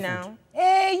 You now.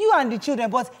 You and the children,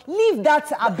 but leave that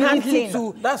ability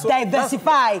to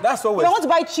diversify. That's what we want to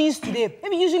buy cheese today.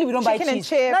 Maybe usually we don't buy cheese. And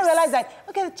chips. Now realize that,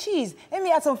 okay, cheese, let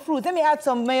me add some fruit, let me add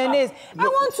some mayonnaise. I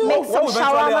want to make some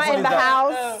shawarma in the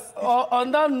house.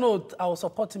 On that note, I will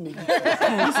support him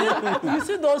again. you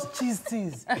see those cheese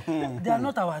things, they are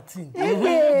not our thing.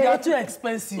 They are too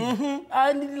expensive.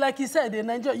 And like he said, in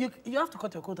Nigeria, you have to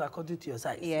cut your coat according to your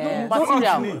size. Yeah.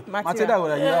 No,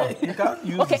 material. You can't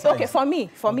use the size. Okay,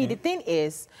 for me, the thing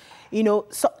is, you know,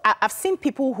 so I've seen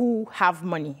people who have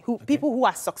money, people who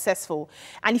are successful,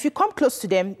 and if you come close to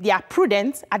them, they are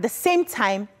prudent. At the same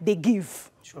time, they give.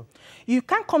 Sure. You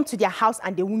can't come to their house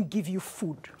and they won't give you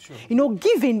food. Sure. You know,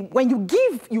 giving, when you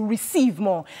give, you receive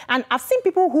more. And I've seen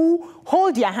people who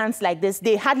hold their hands like this.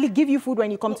 They hardly give you food when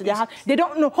you come to their house. They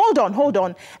don't know, hold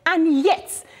on. And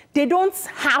yet, they don't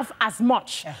have as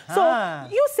much. So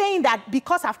you saying that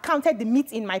because I've counted the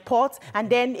meat in my pot and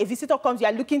then a visitor comes, you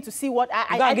are looking to see what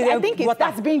I think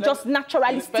that's being just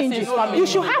naturally stingy. You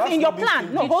should have in your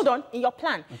plan. No, hold on. In your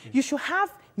plan, you should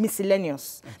have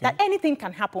miscellaneous. That anything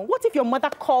can happen. What if your mother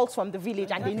calls from the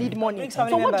village and they need money?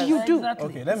 So what do you do? Exactly.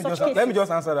 Okay, let me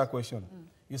just answer that question.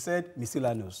 You said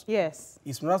miscellaneous. Yes.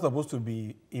 It's not supposed to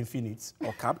be infinite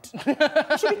or capped.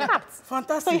 It should be capped.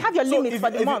 Fantastic. So you have your limits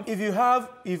for the month.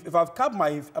 If I've capped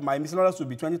my miscellaneous to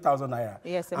be 20,000 naira,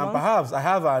 yes, and perhaps I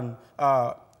have an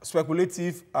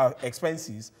speculative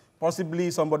expenses, possibly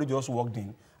somebody just walked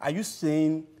in. Are you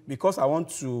saying because I want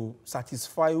to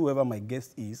satisfy whoever my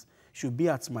guest is, should be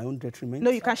at my own detriment?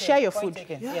 No, you can share your food.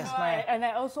 Yes, and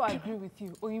I also agree with you.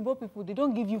 Oyinbo people, they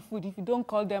don't give you food if you don't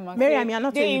call them and Miriam, you're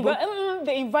not Oyinbo.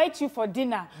 They invite you for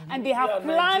dinner, and they have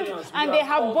planned, and they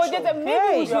have budgeted.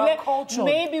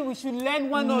 Maybe we should learn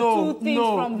one or two things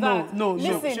from that.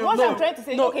 Listen, what I'm trying to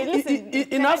say, okay, listen.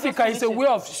 In Africa, it's a way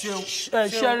of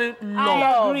sharing love.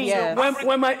 I agree. Yes.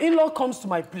 When my in-law comes to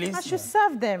my place, I should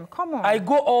serve them. Come on. I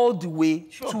go all the way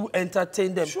to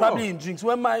entertain them, probably in drinks.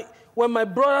 When my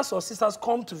brothers or sisters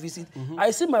come to visit,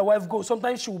 I see my wife go.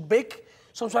 Sometimes she'll bake,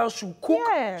 sometimes she'll cook,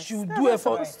 she'll do it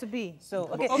for us to be. So,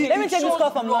 okay, let me take this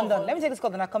call from London. Let me take this call,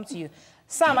 then I'll come to you.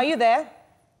 Sam, are you there?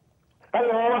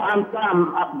 Hello, I'm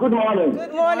Sam. Good morning.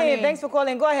 Good morning. Thanks for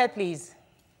calling. Go ahead, please.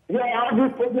 Yeah, all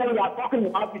this problem you are talking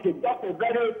about is just a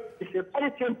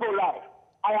very simple life.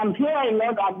 I am here in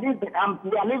London.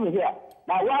 We are living here.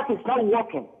 My wife is not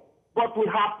working, but we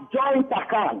have joint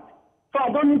account. So I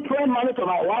don't need to pay money to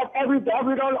my wife all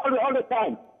the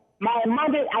time. My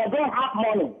money, I don't have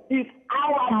money. It's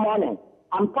our money.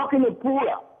 I'm talking to poor.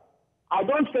 I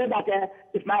don't say that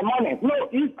it's my money. No,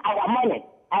 it's our money.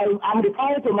 I'm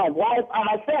referring to my wife and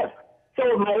myself.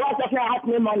 So my wife doesn't ask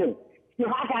me money. She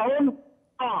has her own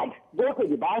card. Go to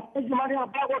the bank, take the money and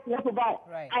buy what you have to buy.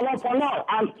 Right. And then for now,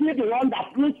 I'm still the one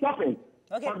that's still shopping.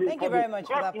 Okay, thank you very much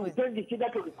for that. Take the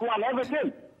children to the school and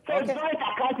everything. So joint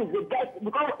account is the best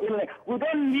because we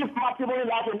don't live matrimony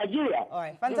life in Nigeria. All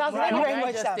right, fantastic. Thank you very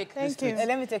much, Sam. Thank you.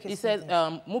 Let me take it. He said,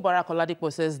 Mubarak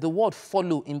Oladipo says, the word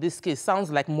follow in this case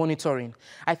sounds like monitoring.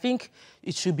 I think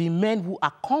it should be men who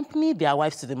accompany their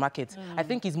wives to the market. I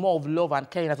think it's more of love and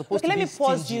caring as opposed to let me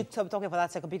pause stingy. you talking for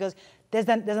that second because there's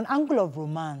an angle of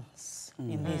romance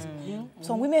in this.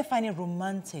 Some women find it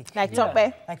romantic. Like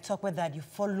Tokwe? Like Tokwe, that you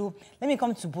follow. Let me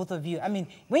come to both of you. I mean,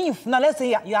 now let's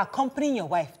say you're accompanying your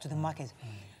wife to the market.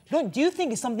 Do you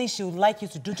think it's something she would like you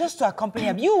to do just to accompany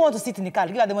her? You want to sit in the car,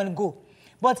 give her the money, go.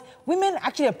 But women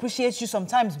actually appreciate you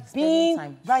sometimes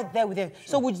being right there with them.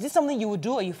 So is this something you would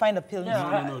do or you find appealing?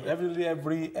 No.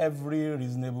 Every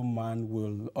reasonable man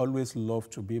will always love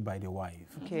to be by the wife.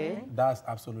 Okay. That's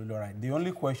absolutely right. The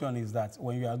only question is that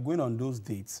when you are going on those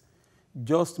dates,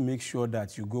 just make sure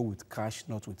that you go with cash,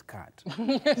 not with card.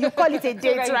 You call it a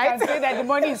date, right? You can say that the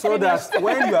money is so that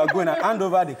when you are going to hand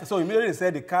over so immediately say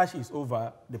the cash is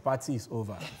over, the party is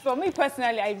over. For me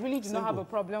personally, I really do not have a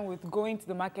problem with going to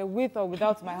the market with or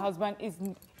without my husband.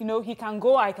 He can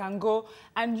go, I can go.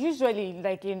 And usually,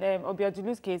 like in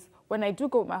Obiajilu's case, when I do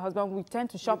go with my husband, we tend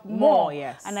to shop more.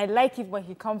 Yes. And I like it when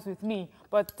he comes with me.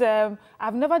 But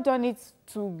I've never done it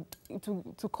to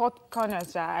cut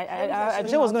corners. I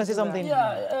was going to say something.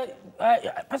 Yeah,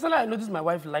 personally, I noticed my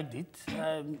wife liked it.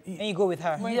 And you go with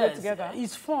her? When you go together?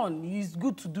 It's fun. It's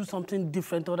good to do something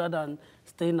different other than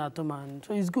staying at home. And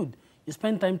so it's good. You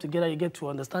spend time together, you get to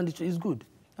understand each other. It's good.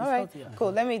 All right,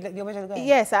 cool. Let me go ahead.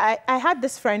 Yes, I had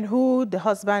this friend who the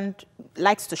husband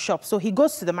likes to shop. So he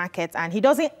goes to the market and he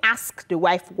doesn't ask the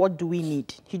wife, what do we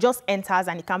need? He just enters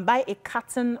and he can buy a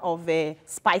carton of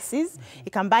spices. He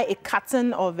can buy a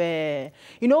carton of, maybe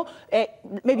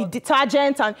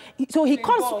detergent. And so he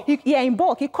comes, in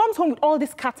bulk. He comes home with all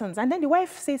these cartons. And then the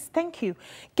wife says, thank you.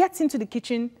 Gets into the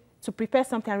kitchen to prepare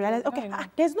something and realize, okay,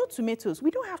 there's no tomatoes. We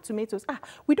don't have tomatoes.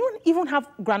 We don't even have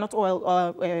groundnut oil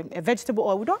or vegetable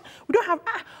oil. We don't have,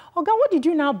 oh God, what did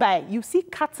you now buy? You see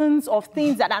cartons of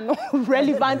things that are not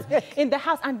relevant in the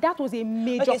house. And that was a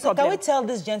major problem. So can we tell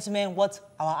this gentleman what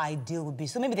our ideal would be?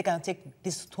 So maybe they can take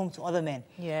this home to other men.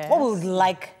 Yeah. What we would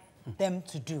like them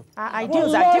to do. Our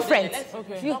ideals are different.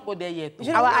 Okay. Not go there yet.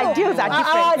 Our ideals are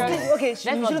different. Okay, let's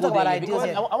not talk about ideals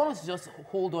here. I want us to just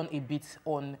hold on a bit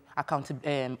on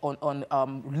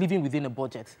living within a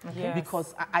budget. Yes.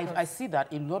 Because I see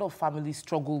that a lot of families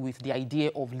struggle with the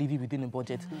idea of living within a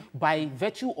budget. By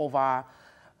virtue of our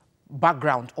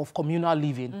background of communal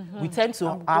living, we tend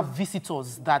to have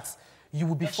visitors that you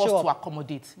will be forced to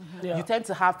accommodate. You tend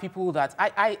to have people that...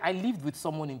 I lived with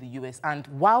someone in the US, and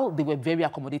while they were very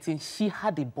accommodating, she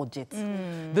had a budget.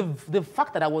 The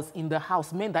fact that I was in the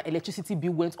house meant that electricity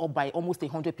bill went up by almost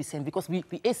 100% because the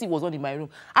AC was on in my room.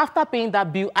 After paying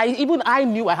that bill, I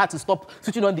knew I had to stop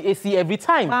switching on the AC every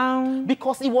time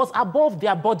because it was above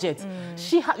their budget.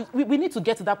 We need to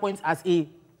get to that point as a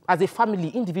family,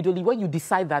 individually, when you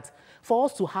decide that for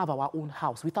us to have our own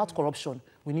house without corruption,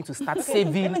 we need to start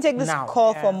saving now. Let me take this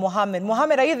call from Mohammed.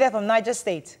 Mohammed, are you there from Niger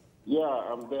State? Yeah,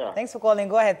 I'm there. Thanks for calling.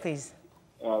 Go ahead, please.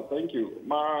 Thank you.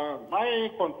 My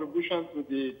contribution to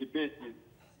the debate is,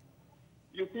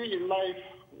 you see, in life,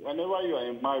 whenever you are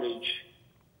in marriage,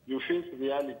 you face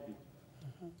reality.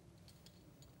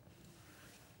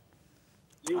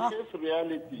 You face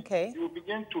reality. Okay. You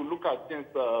begin to look at things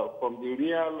from the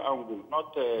real angle,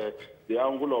 not the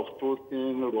angle of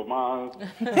toasting, romance,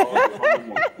 or the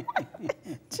honeymoon.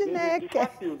 The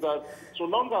fact is that so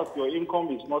long as your income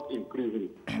is not increasing,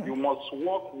 you must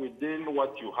work within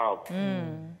what you have.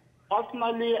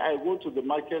 Personally, I go to the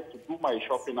market to do my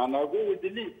shopping, and I go with the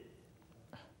list.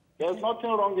 There's nothing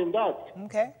wrong in that.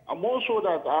 Okay. I'm also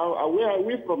that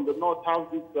we from the north have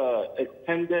this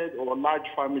extended or large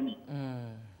family.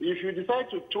 If you decide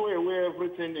to throw away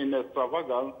everything in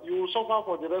extravagance, you will suffer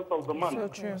for the rest of the month. So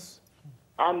true.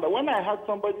 And when I had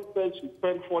somebody say she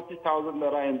spent 40,000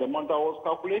 naira in the month, I was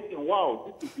calculating,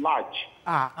 wow, this is large.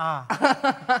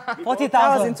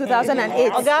 40,000 in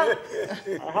 2008.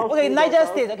 Okay, Niger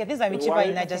State. Okay, this might be cheaper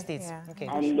in Niger State. Yeah. Okay.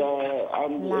 And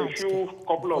a few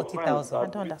couple of friends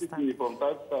that visit me from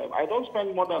that time. I don't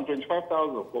spend more than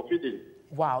 25,000 for feeding.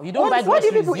 Wow, you don't buy what do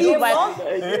groceries. people eat? Buy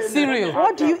cereal.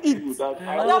 What do you eat?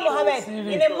 Madam Mohammed,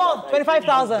 in a month,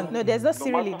 25,000. No, there's no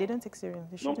cereal. They don't take cereal.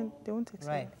 They won't take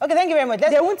cereal. Right. Okay, thank you very much.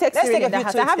 They won't take cereal in the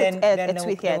house. I have a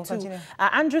tweet here too.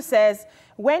 Andrew says,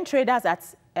 when traders at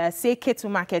say Ketu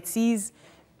Market sees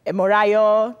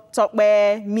Morayo,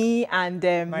 Tokwe, me, and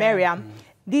Miriam,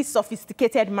 these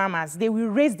sophisticated mamas, they will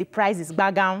raise the prices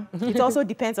back down. It also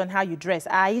depends on how you dress.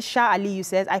 Aisha Aliyu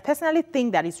says, I personally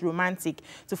think that it's romantic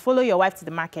to follow your wife to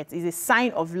the market. It's a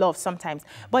sign of love sometimes.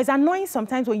 But it's annoying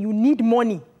sometimes when you need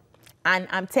money. And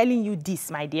I'm telling you this,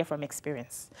 my dear, from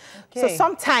experience. Okay. So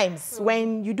sometimes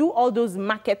when you do all those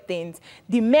market things,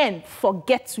 the men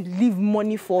forget to leave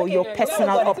money for your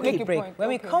personal upkeep. When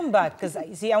we come back, because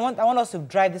you see, I want us to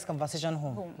drive this conversation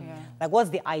home. Like,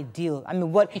 what's the ideal? I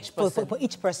mean, what for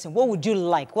each person? What would you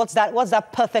like? What's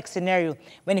that perfect scenario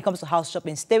when it comes to house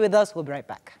shopping? Stay with us. We'll be right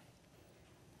back.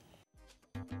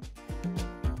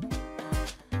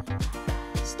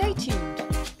 Stay tuned.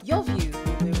 Your View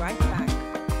will be right back.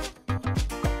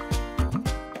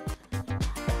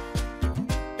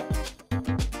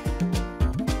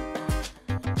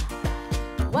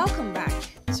 Welcome back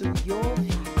to Your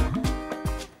View.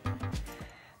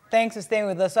 Thanks for staying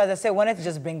with us. So as I said, I wanted to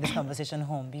just bring this conversation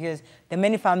home because there are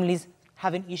many families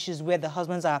having issues where the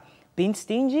husbands are being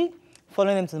stingy,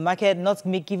 following them to the market, not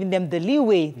giving them the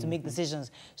leeway to make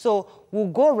decisions. So we'll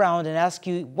go around and ask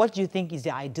you, what do you think is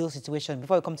the ideal situation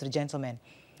before we come to the gentlemen?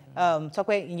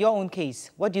 Tokwe, in your own case,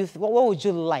 what would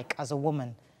you like as a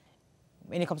woman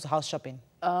when it comes to house shopping?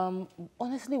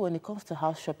 Honestly, when it comes to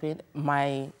house shopping,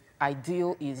 my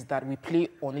ideal is that we play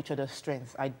on each other's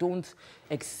strengths. I don't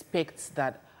expect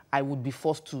that I would be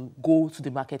forced to go to the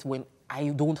market when I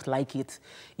don't like it.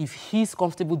 If he's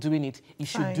comfortable doing it, he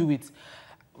should do it.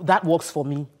 That works for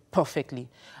me perfectly.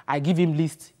 I give him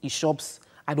lists, he shops.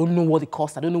 I don't know what the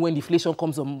cost. I don't know when inflation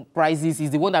comes on prices.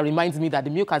 He's the one that reminds me that the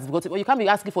milk has got it. Well, you can't be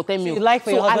asking for 10 milk. You like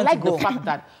for your husband I like to go. the fact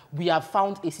that we have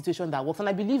found a situation that works. And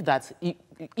I believe that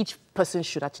each person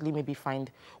should actually maybe find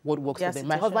what works for them.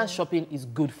 My husband's shopping is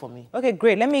good for me. Okay,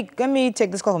 great. Let me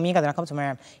take this call from Yinka, then I'll come to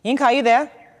Mariam. Yinka, are you there?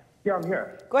 Yeah, I'm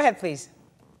here. Go ahead, please.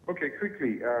 Okay,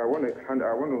 quickly, I want to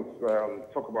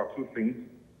talk about two things.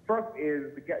 First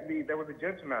is, there was a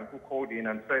gentleman who called in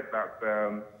and said that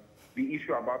the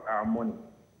issue about our money,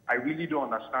 I really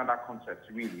don't understand that concept,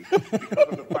 really, because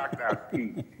of the fact that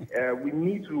we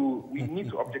need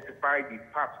to objectify the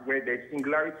part where there's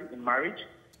singularity in marriage.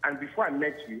 And before I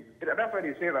met you, that's why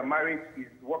they say that marriage is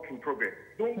work in progress.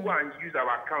 Don't go and use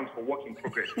our accounts for work in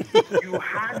progress.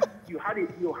 you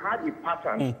had a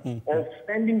pattern of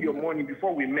spending your money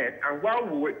before we met, and while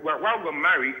we're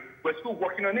married, we're still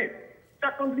working on it.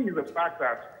 Secondly, is the fact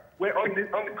that we're on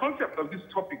the concept of this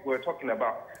topic we're talking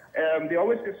about. They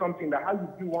always say something that how you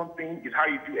do one thing is how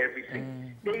you do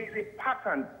everything. There is a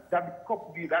pattern that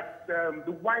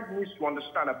the wife needs to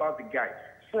understand about the guy.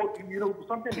 For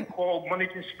something they call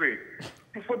monitoring spirit.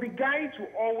 For the guy to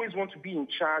always want to be in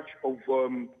charge of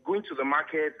going to the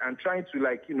market and trying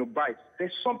to buy,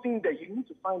 there's something that you need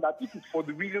to find out if it's for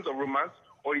the reasons of romance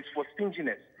or it's for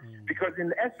stinginess. Because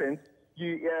in essence,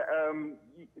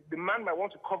 the man might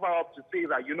want to cover up to say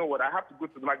that, you know what, I have to go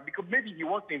to the market, because maybe he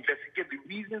wants to investigate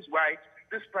the reasons why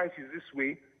this price is this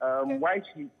way, why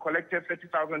she collected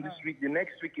 30,000 this week, the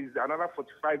next week is another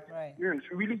 45. Right.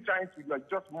 Really trying to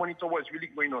just monitor what's really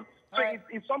going on. So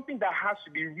it's something that has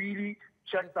to be really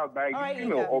checked out by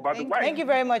or by the wife. Thank you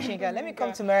very much, Yinka. Let me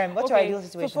come to Mariam. What's your ideal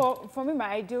situation? So for me,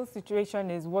 my ideal situation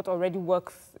is what already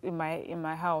works in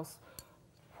my house.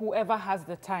 Whoever has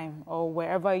the time or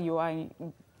wherever you are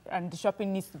and the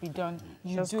shopping needs to be done,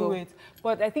 you do it.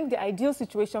 But I think the ideal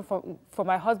situation for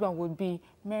my husband would be,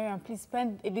 Mariam, please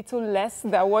spend a little less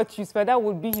than what you spend. That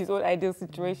would be his own ideal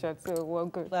situation. So we're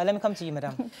good. Well, let me come to you,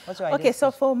 madam. What's your ideal Okay, so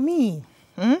for me,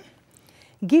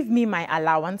 give me my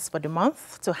allowance for the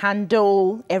month to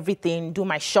handle everything, do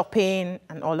my shopping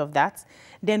and all of that.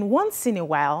 Then once in a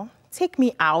while, take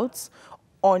me out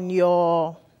on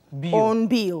your own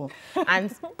bill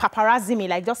and paparazzi me,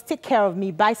 just take care of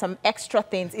me, buy some extra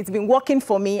things. It's been working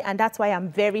for me, and that's why I'm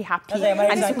very happy.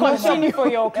 And to continue for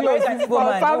your clothes,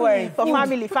 for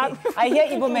family. I hear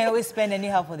Igbo men always spend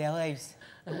anyhow for their lives.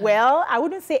 Well, I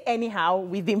wouldn't say anyhow.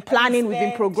 We've been planning, we've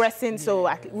been progressing,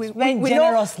 so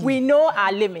we know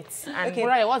our limits. And okay,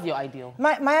 Mariah, what's your ideal?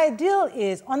 My ideal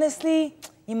is, honestly,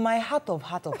 in my heart of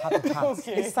hearts,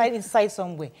 inside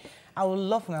somewhere, I would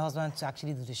love for my husband to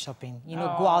actually do the shopping.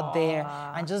 Go out there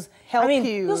and just help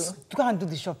you. Just go and do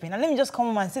the shopping. And let me just come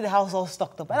home and see the house all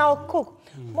stocked up. And I'll cook.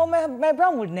 But my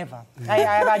brown would never. I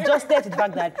have adjusted to the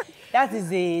fact that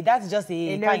that's just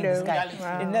a pie in the sky.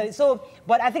 Wow. So,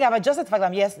 but I think I've adjusted to the fact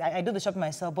that, yes, I do the shopping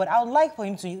myself. But I would like for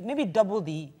him to maybe double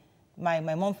my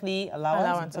monthly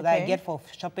allowance that I get for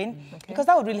shopping, because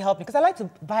that would really help me, because I like to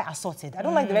buy assorted. I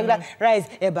don't like the regular rice,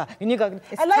 eba,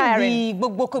 I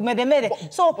like the mede.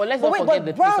 So,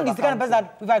 but Brown is the kind of person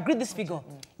that if I agree this figure,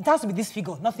 it has to be this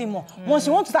figure, nothing more. Once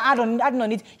you want to start adding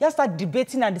on it, you start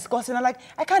debating and discussing. I'm like,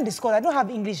 I can't discuss, I don't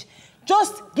have English.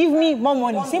 Just give me more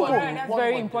money, simple. That's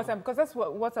very important, because that's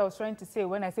what I was trying to say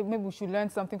when I said maybe we should learn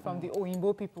something from the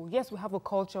Oyinbo people. Yes, we have a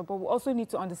culture, but we also need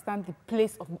to understand the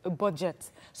place of a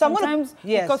budget. So sometimes,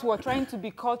 because we're trying to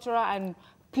be cultural and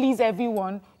please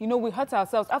everyone, we hurt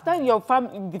ourselves. After your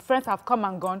the friends have come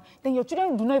and gone, then your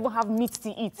children do not even have meat to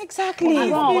eat. Exactly.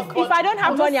 If I don't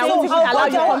have money, I won't even allow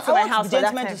you to come to my house. The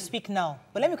gentleman to speak now,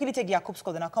 but let me quickly take Yakub's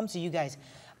call, then I'll come to you guys.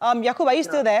 Yakub, are you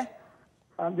still there?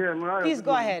 I'm there. Please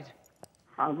go ahead.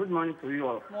 Good morning to you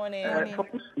all. Morning.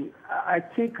 I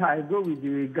think I go with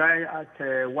the guy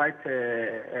at white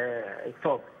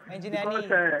top.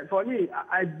 Because for me,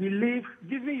 I believe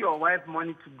giving your wife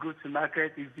money to go to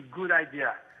market is a good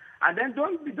idea. And then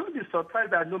don't be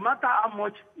surprised that no matter how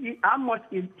much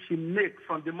she makes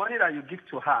from the money that you give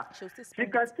to her, she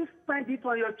can still spend it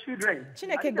on your children. She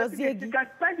can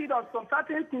spend it on some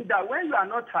certain things that when you are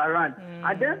not around,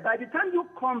 and then by the time you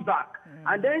come back,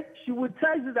 and then she will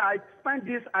tell you that I spend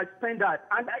this, I spend that,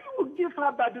 and then you will give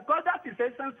her back, because that is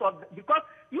the essence of, because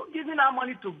you giving her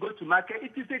money to go to market,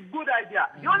 it is a good idea.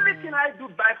 The only thing I do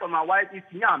buy for my wife is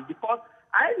yam, because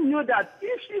I knew that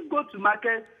if she go to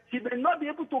market, she may not be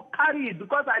able to carry it,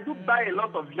 because I do buy a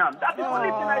lot of yam. That's the only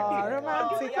thing I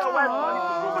do. Give your wife money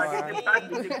to go market.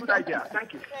 That is a good idea.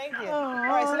 Thank you. Thank you. All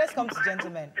right, so let's come to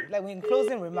gentlemen. In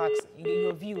closing remarks, in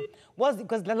your view,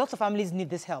 because lots of families need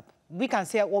this help. We can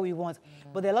say what we want,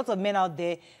 but there are lots of men out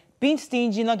there being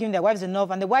stingy, not giving their wives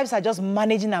enough, and the wives are just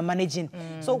managing and managing.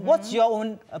 So what's your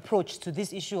own approach to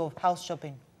this issue of house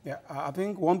shopping? Yeah, I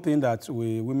think one thing that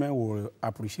women will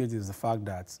appreciate is the fact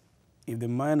that if the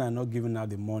men are not giving out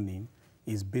the money,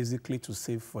 it's basically to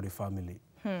save for the family.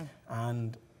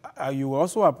 And you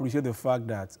also appreciate the fact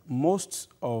that most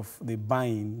of the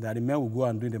buying that the men will go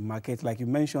and do in the market, like you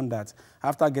mentioned that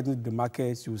after getting to the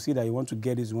market, you will see that you want to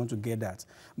get this, you want to get that.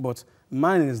 But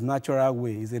man in his natural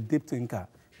way is a deep thinker.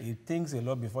 He thinks a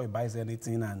lot before he buys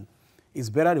anything, and it's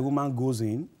better the woman goes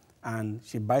in and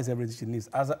she buys everything she needs.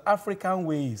 As an African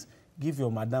way is, give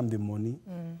your madam the money,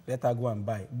 let her go and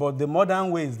buy. But the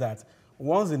modern way is that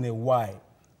once in a while,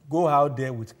 go out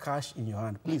there with cash in your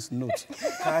hand. Please note,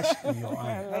 cash in your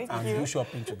hand and do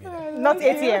shopping together. Not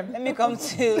ATM. Let me come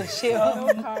to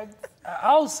Sheon.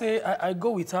 I'll say I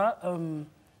go with her.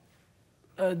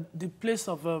 The place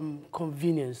of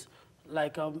convenience,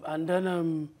 like and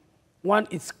then one,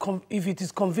 if it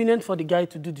is convenient for the guy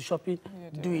to do the shopping,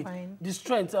 do it. Fine. The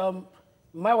strength.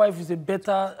 My wife is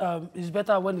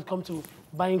better when it comes to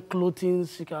buying clothing.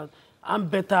 I'm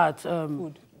better at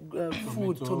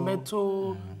food,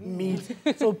 tomato, meat.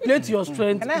 So play to your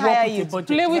strength. Can I hire you?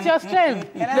 Play with your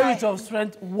strength. Play with your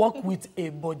strength. Work with a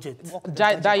budget.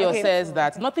 Dayo says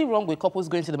that nothing wrong with couples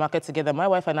going to the market together. My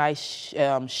wife and I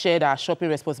shared our shopping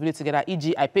responsibility together.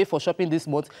 E.g., I pay for shopping this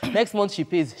month. Next month she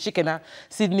pays. Shikena.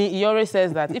 Sydney Iore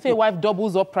says that if a wife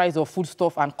doubles up price of food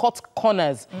stuff and cuts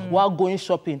corners while going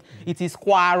shopping, it is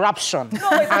corruption.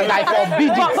 And I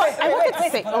forbid it. I wanted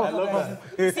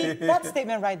to say, see, that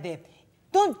statement right there.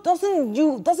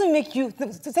 Doesn't make you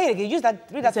say it again. Use that.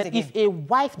 Read that again. If a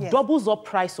wife doubles up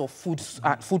price of food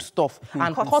stuff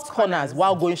and cuts corners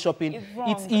while going shopping,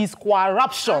 it is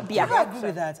corruption. Yeah, I agree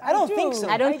with that. I don't think so.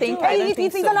 I don't think so. I don't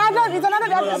think so. I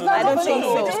don't think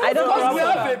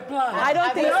so. I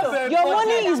don't think so. Your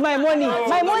money is my money.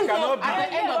 My money At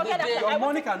the end of the day, Your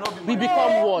money cannot be we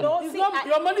become one.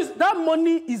 Your money, that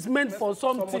money is meant for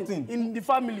something in the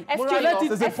family.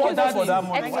 There's a purpose for that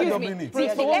money. Why doubling it? The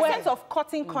essence of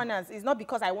cutting corners is not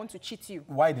because I want to cheat you.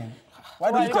 Why then?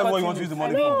 Why don't you tell me what you want to use the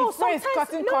money for? No, sometimes,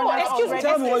 excuse me.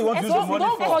 Tell me what you want to use the money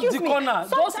Don't for. cut the corner.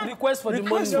 Just request for the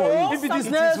money. If it is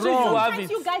necessary, you have it.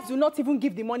 You guys do not even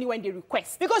give the money when they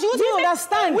request. because you want to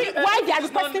understand. Why they are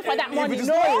requesting for that money? If it is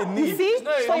not a need, You see?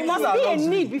 So it must be a luxury.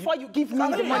 need before you give me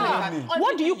the money.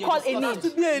 What do you call a need? It has to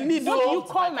be a need. What do you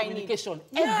call my need? Communication.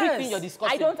 Everything you're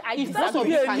discussing. I If disagree. both of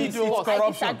you can need discuss, I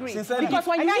disagree. Sincerely. Because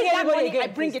when I you can't need hear that anybody money, again, I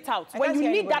bring please. it out. I When can't you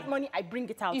hear need that anybody. money, I bring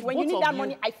it out. If When you both need of that you-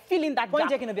 money, I fill in that Point gap.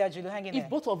 taken to be Ajulu, hang in if there.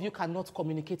 both of you cannot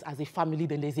communicate as a family,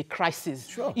 then there's a crisis.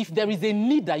 Sure. If there is a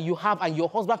need that you have and your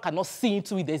husband cannot see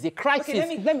into it, there's a crisis.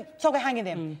 Okay, let me talk about hanging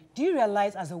them. Do you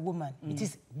realize as a woman, it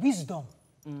is wisdom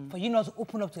for you not to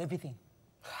open up to everything?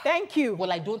 Thank you.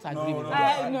 Well, I don't agree with No,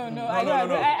 that. I don't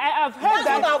agree. I've heard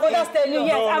that. That's what our mothers tell you.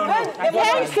 Yes, I've heard.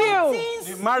 Thank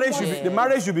you. The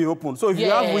marriage should be open. So if you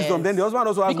have wisdom, then the husband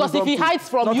also has Because wisdom. if he hides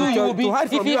from you, you will be.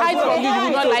 If he hides from you, you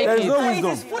will not like There is it. no It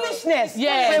wisdom. is foolishness.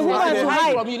 Yes, for a woman if to he hides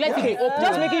hide. from you, let it be open.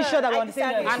 Just making sure that we're on the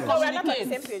same page. And So we're not on the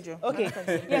same communicate. page.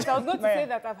 Okay. Yes, I was going to say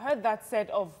that I've heard that said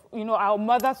of, our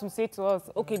mothers will say to us,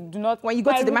 okay, do not... When you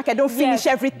go to the market, don't finish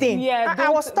everything. Yeah, I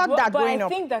was taught that growing But I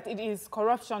up. think that it is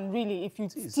corruption, really, if you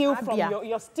steal from Abia.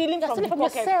 you're stealing from the stealing from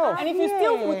pocket. yourself. And if you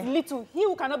steal with little, he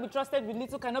who cannot be trusted with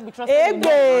little cannot be trusted with Ebe,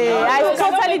 much. I So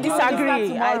totally you cannot disagree.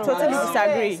 do I that totally tomorrow.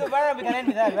 disagree. So, Bara, we can end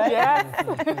with that, right?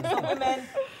 Yeah. So, women,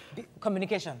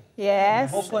 communication.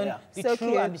 Yes. Open, be So true,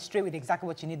 cute. and be straight with exactly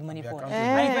what you need money for.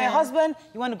 And if you're a husband,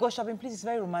 you want to go shopping, please, it's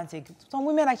very romantic. Some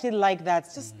women actually like that.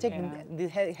 Just take the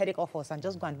headache off us and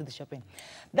just go and do the shopping.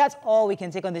 That's all we can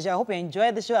take on the show. I hope you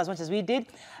enjoyed the show as much as we did.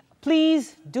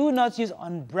 Please do not use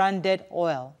unbranded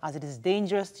oil, as it is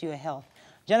dangerous to your health.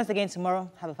 Join us again tomorrow.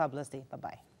 Have a fabulous day.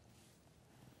 Bye-bye.